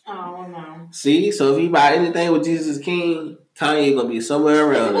 Oh, no. See, so if you buy anything with Jesus King, Kanye gonna be somewhere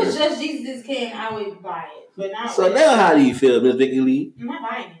around If it was there. just Jesus is King, I would buy it. But not So now, how do you feel, Miss Vicky Lee? I'm not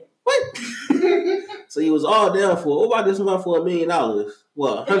buying it. What? So you was all down for. What about this one for $1 million?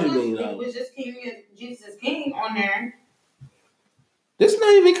 Well, $100 million. It was just Jesus is King on there. This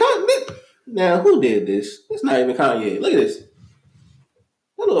not even Kanye. Now, who did this? It's not even Kanye. Look at this.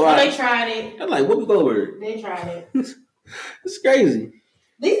 That look right. They tried it. That's like Whoopi Goldberg. They tried it. It's crazy.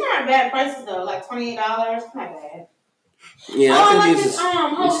 These aren't bad prices though. Like $28. Not bad. Yeah, I I like think this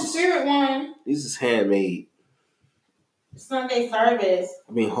Holy Spirit one. This is handmade. Sunday service.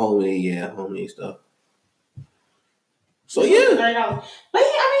 I mean, homemade stuff. So yeah, $30. But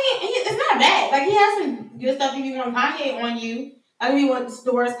it's not bad. Like he has some good stuff. If you want Kanye on you, like if you want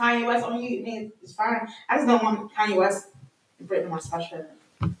the worst Kanye West on you, then it's fine. I just don't want Kanye West written on my sweatshirt.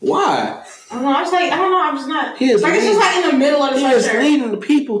 Why? I don't know. I'm just like, I don't know. I'm just not. It's just like in the middle of the sweatshirt. sweatshirt. Leading the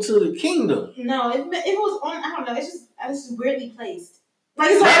people to the kingdom. No, it was on. I don't know. It's just weirdly placed.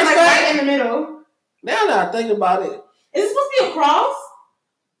 Like it's like right in the middle. Now that I think about it, is it supposed to be a cross?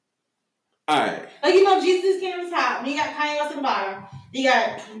 All right. Like Jesus King on the top, and you got Kanye West at the bottom. You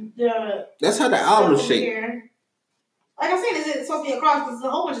got the. That's how the album is shaped. Like I'm saying, it's supposed to be a cross because it's a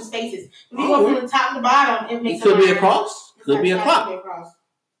whole bunch of spaces. If you go from the top to the bottom, it makes. It could be a cross. Could be a clock.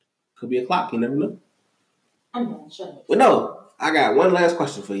 Could be a clock. You never know. I'm not sure. But no, I got one last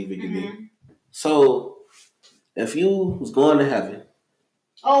question for you, Vicky. Mm-hmm. So, if you was going to heaven.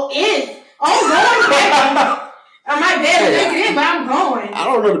 Going to heaven. I might barely make it in, but I'm going. I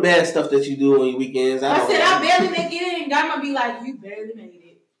don't know the bad stuff that you do on your weekends. I barely make it in. God might be like, you barely made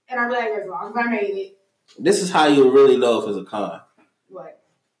it. And I'll be like, as long as I made it. This is how you really know if it's a con. What?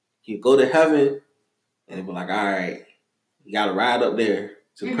 You go to heaven, and they be like, all right, you got to ride up there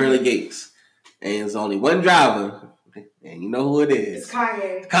to the pearly gates. And there's only one driver, and you know who it is. It's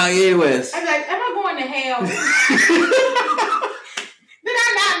Kanye. Kanye West. I'm like, am I going to hell? Did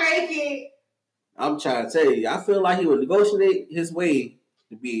I not make it? I'm trying to tell you, I feel like he would negotiate his way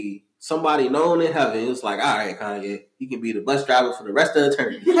to be somebody known in heaven. It was like, all right, Kanye, you can be the bus driver for the rest of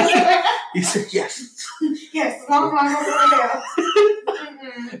eternity. He said, yes. Yes, as long as I'm going to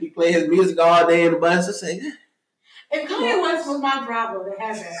hell. He played his music all day in the bus and say, if Kanye West was my driver to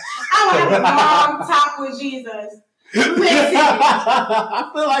heaven, I would have a long talk with Jesus. Listen. I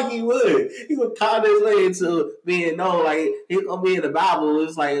feel like he would. He would con his way into being known. Like, he's going to be in the Bible.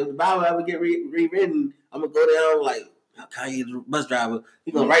 It's like, if the Bible ever get rewritten, I'm going to go down like, Kanye's the bus driver.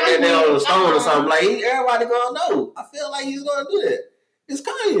 He's going to write that down on a stone or something. Like, everybody going to know. I feel like he's going to do that. It's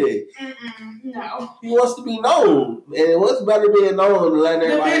Kanye. No. He wants to be known. And what's better being known than letting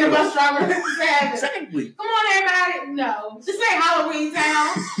everybody being know? a bus driver. Exactly. Come on, everybody. No. This ain't Halloween town.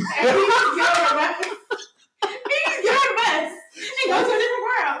 And he just get on the bus. And go to a different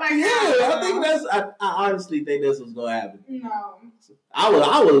world. Like, I honestly think that's what's gonna happen. No.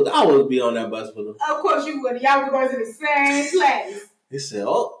 I would be on that bus with him. Of course you would. Y'all would go to the same place. He said,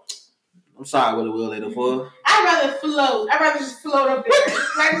 "Oh, I'm sorry, what it will later for." I'd rather float. I'd rather just float up there.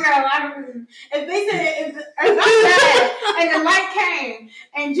 Like, no, I don't. If they said, if I'm bad, and the light came,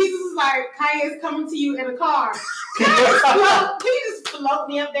 and Jesus was like, Kanye's coming to you in a car. Can you just float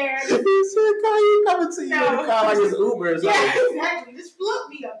me up there? He said, Kanye coming to you in a car like it's Uber or something. Yeah, exactly. Just float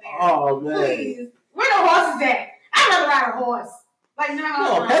me up there. Oh, man. Please. Where the horses at? I'd rather ride a horse. Like,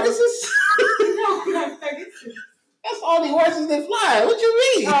 no. Pegasus? No, not Pegasus. That's all the horses that fly. What you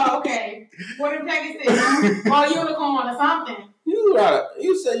mean? Oh, okay. What if Pegasus? Or a unicorn or something.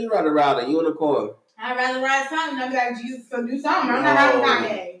 You said you'd rather ride a unicorn. I'd rather ride something. I'd be like, Jesus, so do something. I'm not riding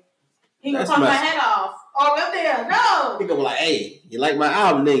Kanye. He gonna cut my head off. Oh, up there. No. He gonna be like, hey, you like my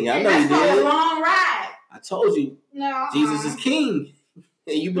album, didn't you? I know you did. That's a long ride. I told you. No. Jesus is king.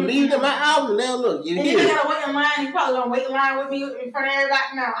 And you believed in my album. Now look, you're here. And you gotta wait in line. You probably gonna wait in line with me in front of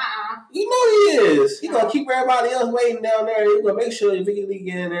everybody. No, You know he is. He gonna keep everybody else waiting down there. He gonna make sure Vicky Lee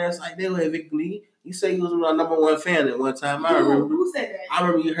get in there. It's like, hey, Vicky Lee. You say you was my number one fan at one time. I remember. Who said that? I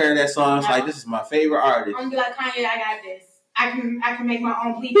remember you heard that song. It's like, this is my favorite artist. I'm gonna be like, Kanye, I got this. I can make my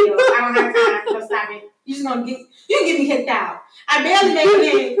own plea deal. I don't have time. So stop it. You can get me kicked out. I barely make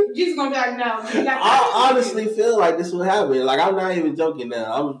it in. Jesus gonna be like, no. I honestly feel like this would happen. Like, I'm not even joking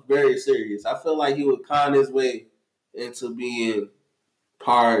now. I'm very serious. I feel like he would con his way into being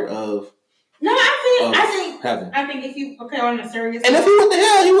part of. No, I think heaven. I think if you on a serious. And if he went to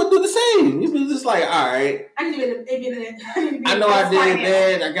hell, he would do the same. He was just like, all right. I know I did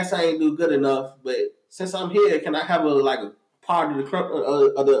bad. I guess I ain't do good enough. But since I'm here, can I have a part of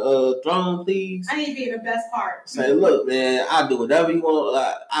the throne, please? I need to be the best part. Say, look, man, I'll do whatever you want.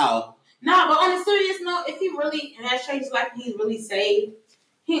 No, but on a serious note, if he really has changed his life and he's really saved,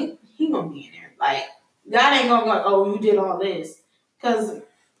 he gonna be in there. Like, God ain't gonna go, oh, you did all this. Because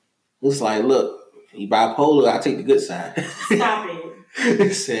it's like, look, you bipolar, I take the good side. Stop it.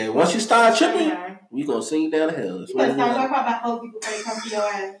 It said, once you start tripping, we gonna send you down to hell. You better stop talking about bipolar people when they come to your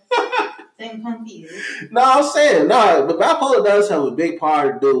ass. They can come to you. No, I'm saying, no, but bipolar does have a big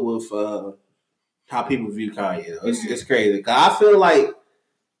part to do with how people view Kanye. It's crazy. Cause I feel like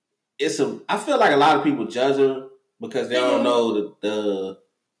a lot of people judge him because they don't know the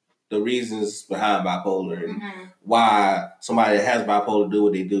reasons behind bipolar and why somebody that has bipolar do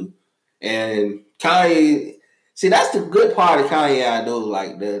what they do. And Kanye, see, that's the good part of Kanye. I do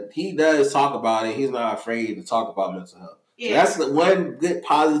like that he does talk about it. He's not afraid to talk about mental health. Yeah. So that's the one good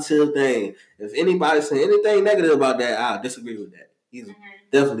positive thing. If anybody say anything negative about that, I disagree with that. He's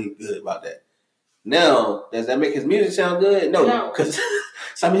definitely good about that. Now, does that make his music sound good? No, because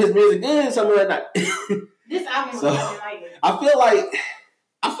some of his music good, some of it not. This album was like it. I feel like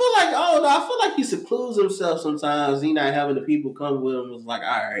I don't know. I feel like he secludes himself sometimes. He not having the people come with him. It's like,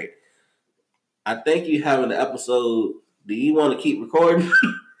 all right, I think you having the episode. Do you want to keep recording?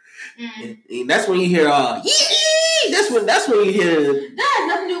 And that's when you hear That's when you hear. That has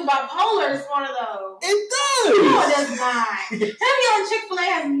nothing to do with bipolar disorder, though. It does. No, it does not. Him on Chick-fil-A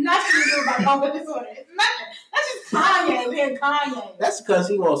has nothing to do with bipolar disorder. It's nothing. That's just Kanye being Kanye. That's because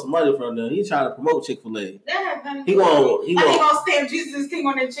he wants some money from them. He's trying to promote Chick-fil-A. That has nothing to do with it. He gonna stamp Jesus is King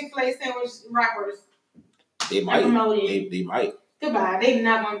on the Chick-fil-A sandwich wrappers. They might. They might. Goodbye. They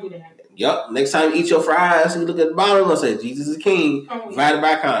not gonna do that. Yup. Next time you eat your fries, you look at the bottom and say Jesus is King, divided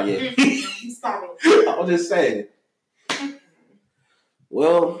by Kanye. Stop it. I'm just saying.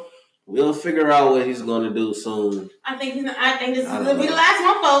 Well, we'll figure out what he's going to do soon. I think this is going to be the last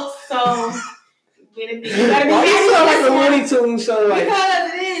one, folks. So, you better be happy. You sound like a Looney Tunes show.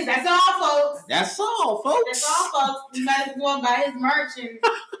 Because it is. That's all, folks. That's all, folks. That's all, folks. You better go and buy his merch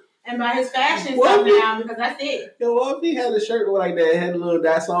and buy his fashion stuff now because that's it. Yo, what if he had a shirt like that? Had a little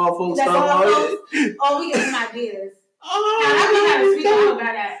 "That's all, folks" stuff on it? Oh, we get some ideas. Oh, I about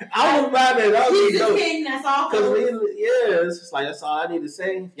that. I would buy that. Jesus King, that's all. It's just like that's all I need to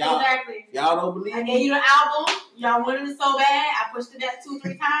say. Y'all, exactly. Y'all don't believe I gave you the album. Y'all wanted it so bad. I pushed it back 2-3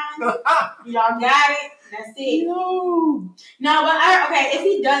 times. Y'all got it. That's it. No, but okay. If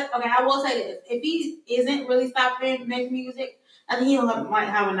he does, I will say this: if he isn't really stopping making music, I think he might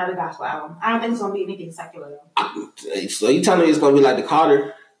have another gospel album. I don't think it's gonna be anything secular though. So you telling me it's gonna be like the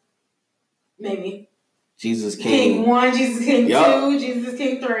Carter? Maybe. Jesus King 1, Jesus King 2, Jesus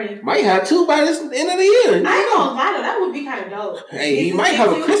King 3. Might have 2 by this end of the year. I ain't gonna lie though, that would be kind of dope. Hey, Jesus he might King have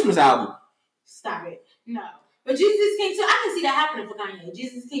 2? A Christmas album. Stop it. No. But Jesus King 2, I can see that happening for Kanye.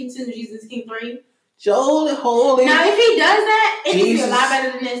 Jesus King 2, Jesus King 3. Holy. Now, if he does that, it can be a lot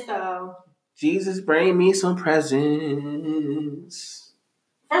better than this though. Jesus, bring me some presents.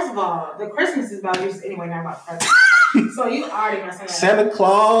 First of all, the Christmas is about Jesus anyway, not about presents. So you already messing up. Santa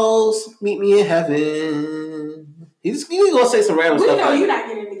Claus, meet me in heaven. He's gonna say some random stuff. We know you're not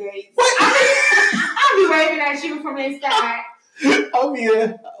getting engaged. What? I'll be waving at you from inside. I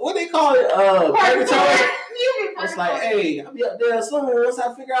mean, what they call it? Purgatory. It's like, hey, I'll be up there soon once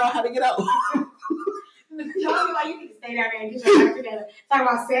I figure out how to get out. Y'all be like, you need to stay down there and get your life together. Talk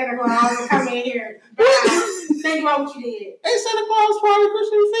about Santa Claus and come in here. Think about what you did. Hey, Santa Claus part of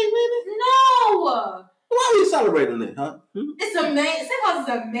Christian faith, man? No. Why are you celebrating it, huh? It's Santa Claus is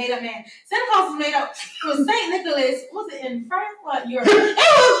a made up man. Santa Claus is made up. It was Saint Nicholas. Was it in France? What Europe?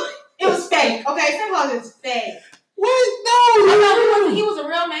 It was fake. Okay, Santa Claus is fake. What? No. He was a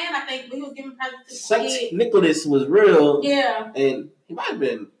real man. I think, but he was giving presents to Saint Nicholas was real. Yeah. And he might have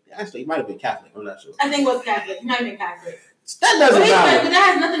been. Actually, he might have been Catholic. I'm not sure. I think it was Catholic. He might have been Catholic. That doesn't matter. But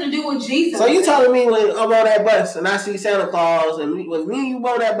that has nothing to do with Jesus. So you telling me when I'm on that bus and I see Santa Claus, and when me and you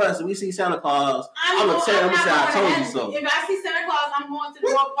on that bus and we see Santa Claus, I'm gonna say I told you so. If I see Santa Claus, I'm going to the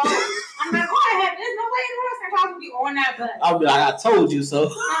North Pole. I'm like, oh, there's no way in the world Santa Claus would be on that bus. I'll be like, I told you so.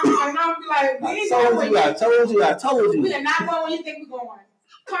 I'll be like, I told you. We are not going where you think we're going.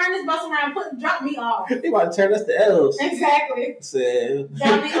 Turn this bus around, drop me off. They about to turn us to L's. Exactly. Said,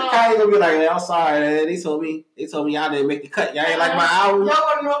 drop me off. I ain't gonna be like, I'm sorry, man. They told me y'all didn't make the cut. Y'all ain't like my album. Y'all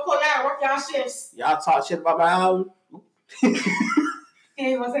go to North Pole, y'all work y'all shifts. Y'all talk shit about my album. He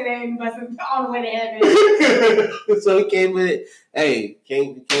ain't gonna say that in the bus all the way to heaven. So he came with it. Hey,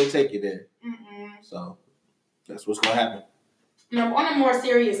 can't take you there. Mm-mm. So that's what's gonna happen. No, on a more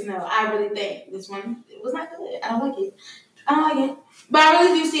serious note, I really think this one it was not good. I don't like it. But I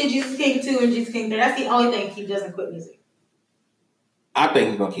really do see a Jesus King 2 and Jesus King 3. That's the only thing he doesn't quit music. I think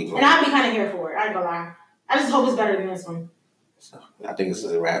he's gonna keep going. And I'll be kind of here for it. I ain't gonna lie. I just hope it's better than this one. So I think this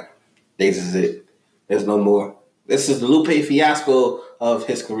is a wrap. This is it. There's no more. This is the Lupe fiasco of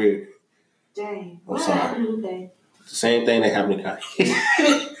his career. Dang. I'm What sorry. happened to Lupe? The same thing that happened to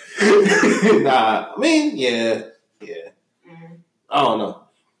Kanye. Nah, I mean, yeah. Mm. I don't know,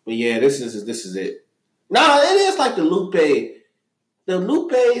 but yeah, this is it. Nah, it is like the Lupe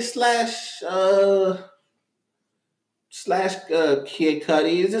slash Kid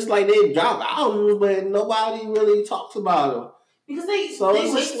Cudi. It's just like they drop albums, but nobody really talks about them. Because they it's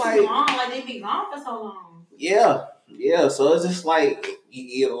wait just too like, long. Like they be gone for so long. Yeah. So it's just like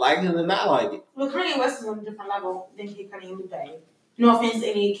you either like it or not like it. Well, Kanye West is on a different level than Kid Cudi and Lupe. No offense to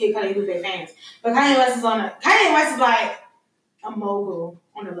any Kid Cudi and Lupe fans, but Kanye West is like a mogul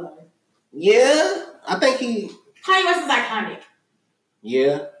on the level. Yeah, I think Kanye West is iconic.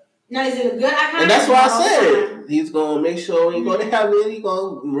 Yeah. Now is it a good iconic? And that's why I said he's gonna make sure he's gonna have it. He's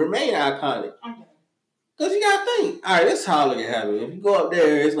gonna remain iconic. Okay. Cause you gotta think. All right, this is how I look at heaven. If you go up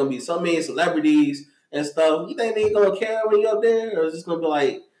there, it's gonna be so many celebrities and stuff. You think they ain't gonna care when you're up there, or is it gonna be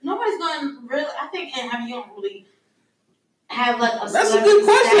like nobody's gonna really? I think in heaven you don't really have like a. That's a good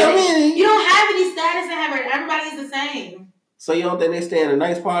question. Status. I mean, you don't have any status in heaven. Everybody's the same. So you don't think they stay in a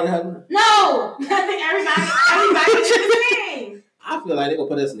nice part of heaven? No, I think everybody's the same. I feel like they're gonna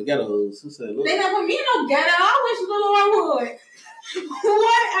put us in the ghettos. They don't put me in no ghetto. I wish the Lord would.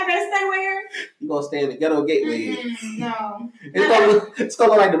 What? I gotta stay where? You gonna stay in the ghetto gateway? No. It's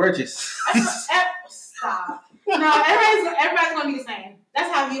gonna look like the Merchants. Stop. No, everybody's gonna be the same. That's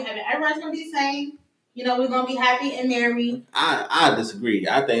how you have it. Everybody's gonna be the same. You know, we're gonna be happy and married. I disagree.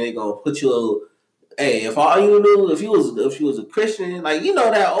 I think they're gonna put you. Hey, if all you knew, if you was a Christian, like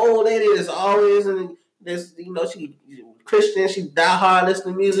that old lady that's always in this, she Christian, she die hard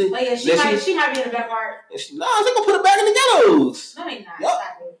listening to music. Oh yeah, she might be in the back part. They're gonna put her back in the ghettos. No, they not. Yep.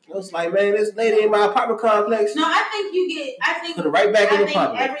 It's like, man, this lady in my apartment complex. No, I think put her right back in the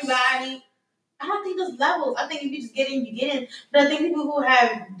apartment. Everybody. I don't think there's levels. I think if you just get in, you get in. But I think people who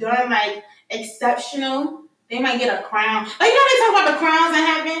have done like exceptional, they might get a crown. Like, they talk about the crowns in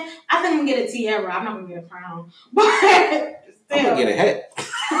heaven. I think I'm gonna get a tiara. I'm not gonna get a crown. But still. I'm gonna get a hat.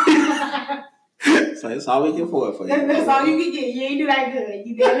 So that's all we can afford for you. That's all you can get. You ain't do that good.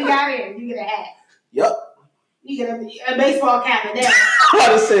 You definitely got in. You get a hat. Yep. You get a baseball cap in there.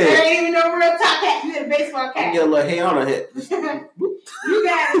 What I said. There ain't even no real top hat. You get a baseball cap. You get a little hair on her head. You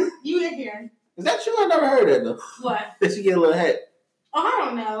got it. You in here. Is that true? I never heard that though. What? That you get a little hat. Oh, I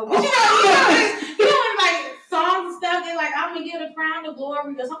don't know. But in like songs and stuff, they like, I'm gonna give the crown of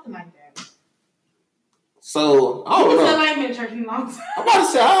glory or something like that. So, I don't know. I ain't been in church in a long time. I'm about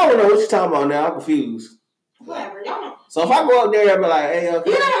to say, I don't know what you're talking about now. I'm confused. Whatever, y'all know. So if I go up there and be like, hey, okay.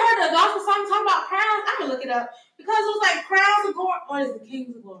 You never heard a gospel song talking about crowns? I'm gonna look it up. Because it was like crowns of glory. Or is it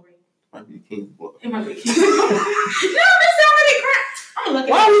Kings of Glory? Might be the King's Glory. It might be Kings of Glory. No, this already crowns. I'm gonna look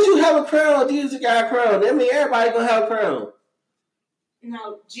it up. Why would you have a crown? Jesus got a crown. That mean everybody gonna have a crown.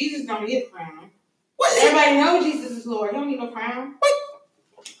 No, Jesus don't need a crown. What? Everybody knows Jesus is Lord. He don't need no crown. What?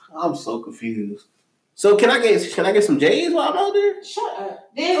 I'm so confused. So can I get some J's while I'm out there? Shut up.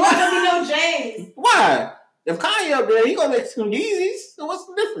 There's not gonna be no J's. Why? If Kanye up there, he gonna make some Yeezys. So what's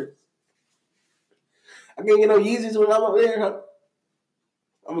the difference? I can't get no Yeezys when I'm up there, huh?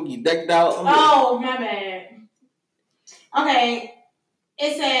 I'm gonna get decked out. My bad. Okay.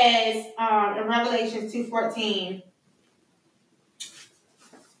 It says in Revelation 2:14.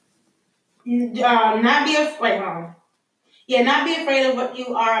 Not be afraid of what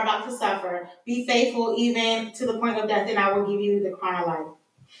you are about to suffer. Be faithful even to the point of death, and I will give you the crown of life.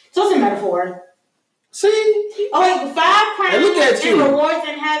 So it's a metaphor. See? Oh wait, 5 crowns and rewards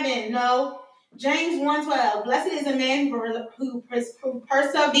in heaven. No. James 1:12. Blessed is a man who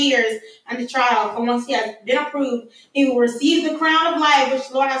perseveres under trial, for once he has been approved, he will receive the crown of life which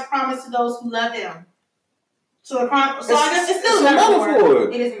the Lord has promised to those who love him. So I guess it's still a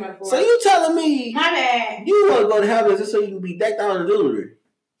metaphor. It is a metaphor. So you telling me my bad. You want to go to heaven just so you can be decked out in jewelry?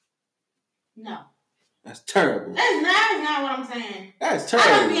 No. That's terrible. That's not what I'm saying. That's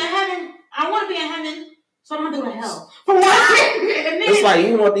terrible. I want to be in heaven, so I don't have to go to hell. For one, it's like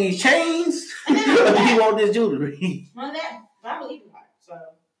you want these chains, or you want this jewelry. Well, I believe in God, so.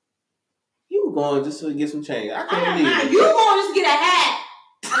 You were going just to get some chains. I can't believe it. You going just to get a hat.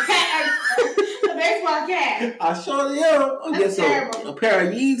 A baseball cap. I surely am. I'm gonna get a pair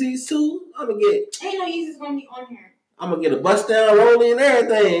of Yeezys too. I'm gonna get. Ain't no Yeezys gonna be on here. I'm gonna get a bust down rolling and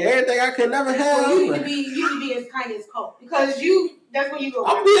everything. Everything I could never have. Well, you need to be as kind as Coke because that's what you go.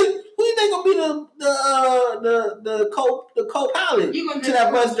 Who you think gonna be the co-pilot you gonna to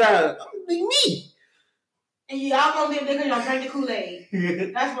that bus drive? I'm gonna be me. And y'all gonna be there because y'all drink the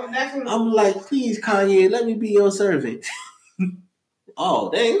Kool-Aid. That's what. I'm like, please, Kanye, let me be your servant.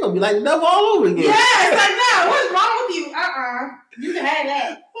 Oh, dang, you're gonna be like the devil all over again. Yeah, it's like that. What's wrong with you? You can have that.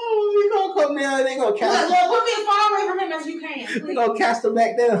 Oh Oh, you gonna come down and they gonna cast Look, put me as far away from him as you can. They Please. gonna cast him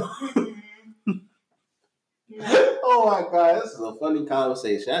back down. No. Oh my god, this is a funny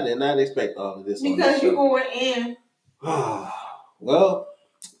conversation. I did not expect all of this. Because you going in. Well,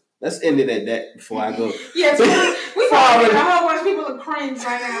 let's end it at that before I go. Yes, we probably a whole bunch of people are cringe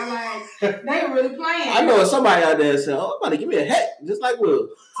right now. Like they really playing. I know somebody out there saying, "Oh, I'm about to give me a hat," just like Will.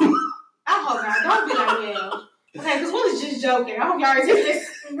 I hope not. Don't be like Will. Okay, because Will is just joking. I hope y'all take this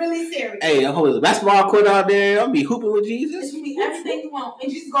really serious. Hey, I hope there's a basketball court out there. I'll be hooping with Jesus. It's gonna be everything you want,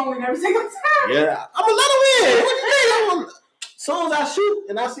 and just go win every single time. Yeah, I'm gonna let him in. What you think? As soon as I shoot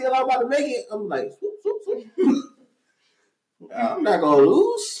and I see I'm about to make it, I'm like, swoop, swoop, swoop. I'm not gonna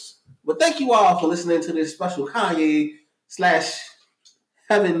lose. But thank you all for listening to this special Kanye /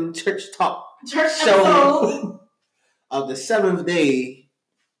 Heaven Church Talk show of the 7th day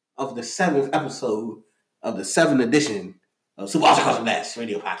of the 7th episode of the 7th edition of Super Awesome Custom Bass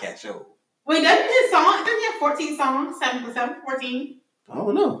Radio Podcast Show. Wait, doesn't he have 14 songs? 7 plus 7, 14? I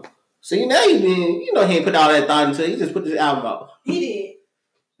don't know. See, now he ain't put all that thought into it. He just put this album out. He did.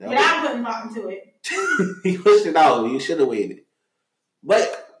 But I'm putting thought into it. He pushed it out. You should have waited.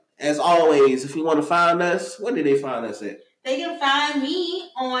 But, as always, if you want to find us, where did they find us at? They can find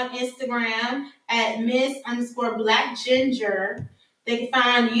me on Instagram at Miss_BlackGinger. They can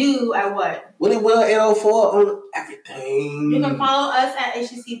find you at what? Willie Will 804 on everything. You can follow us at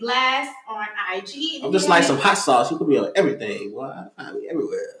HCC Blast on IG. I'm just like some hot sauce. You can be on everything. Boy, find me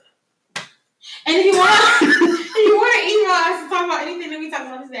everywhere. And if you want to email us to talk about anything that we talked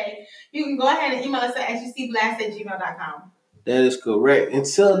about today, you can go ahead and email us at hcblast@gmail.com. That is correct.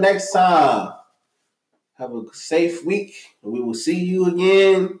 Until next time, have a safe week. And we will see you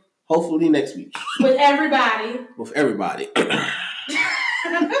again, hopefully next week. With everybody. With everybody.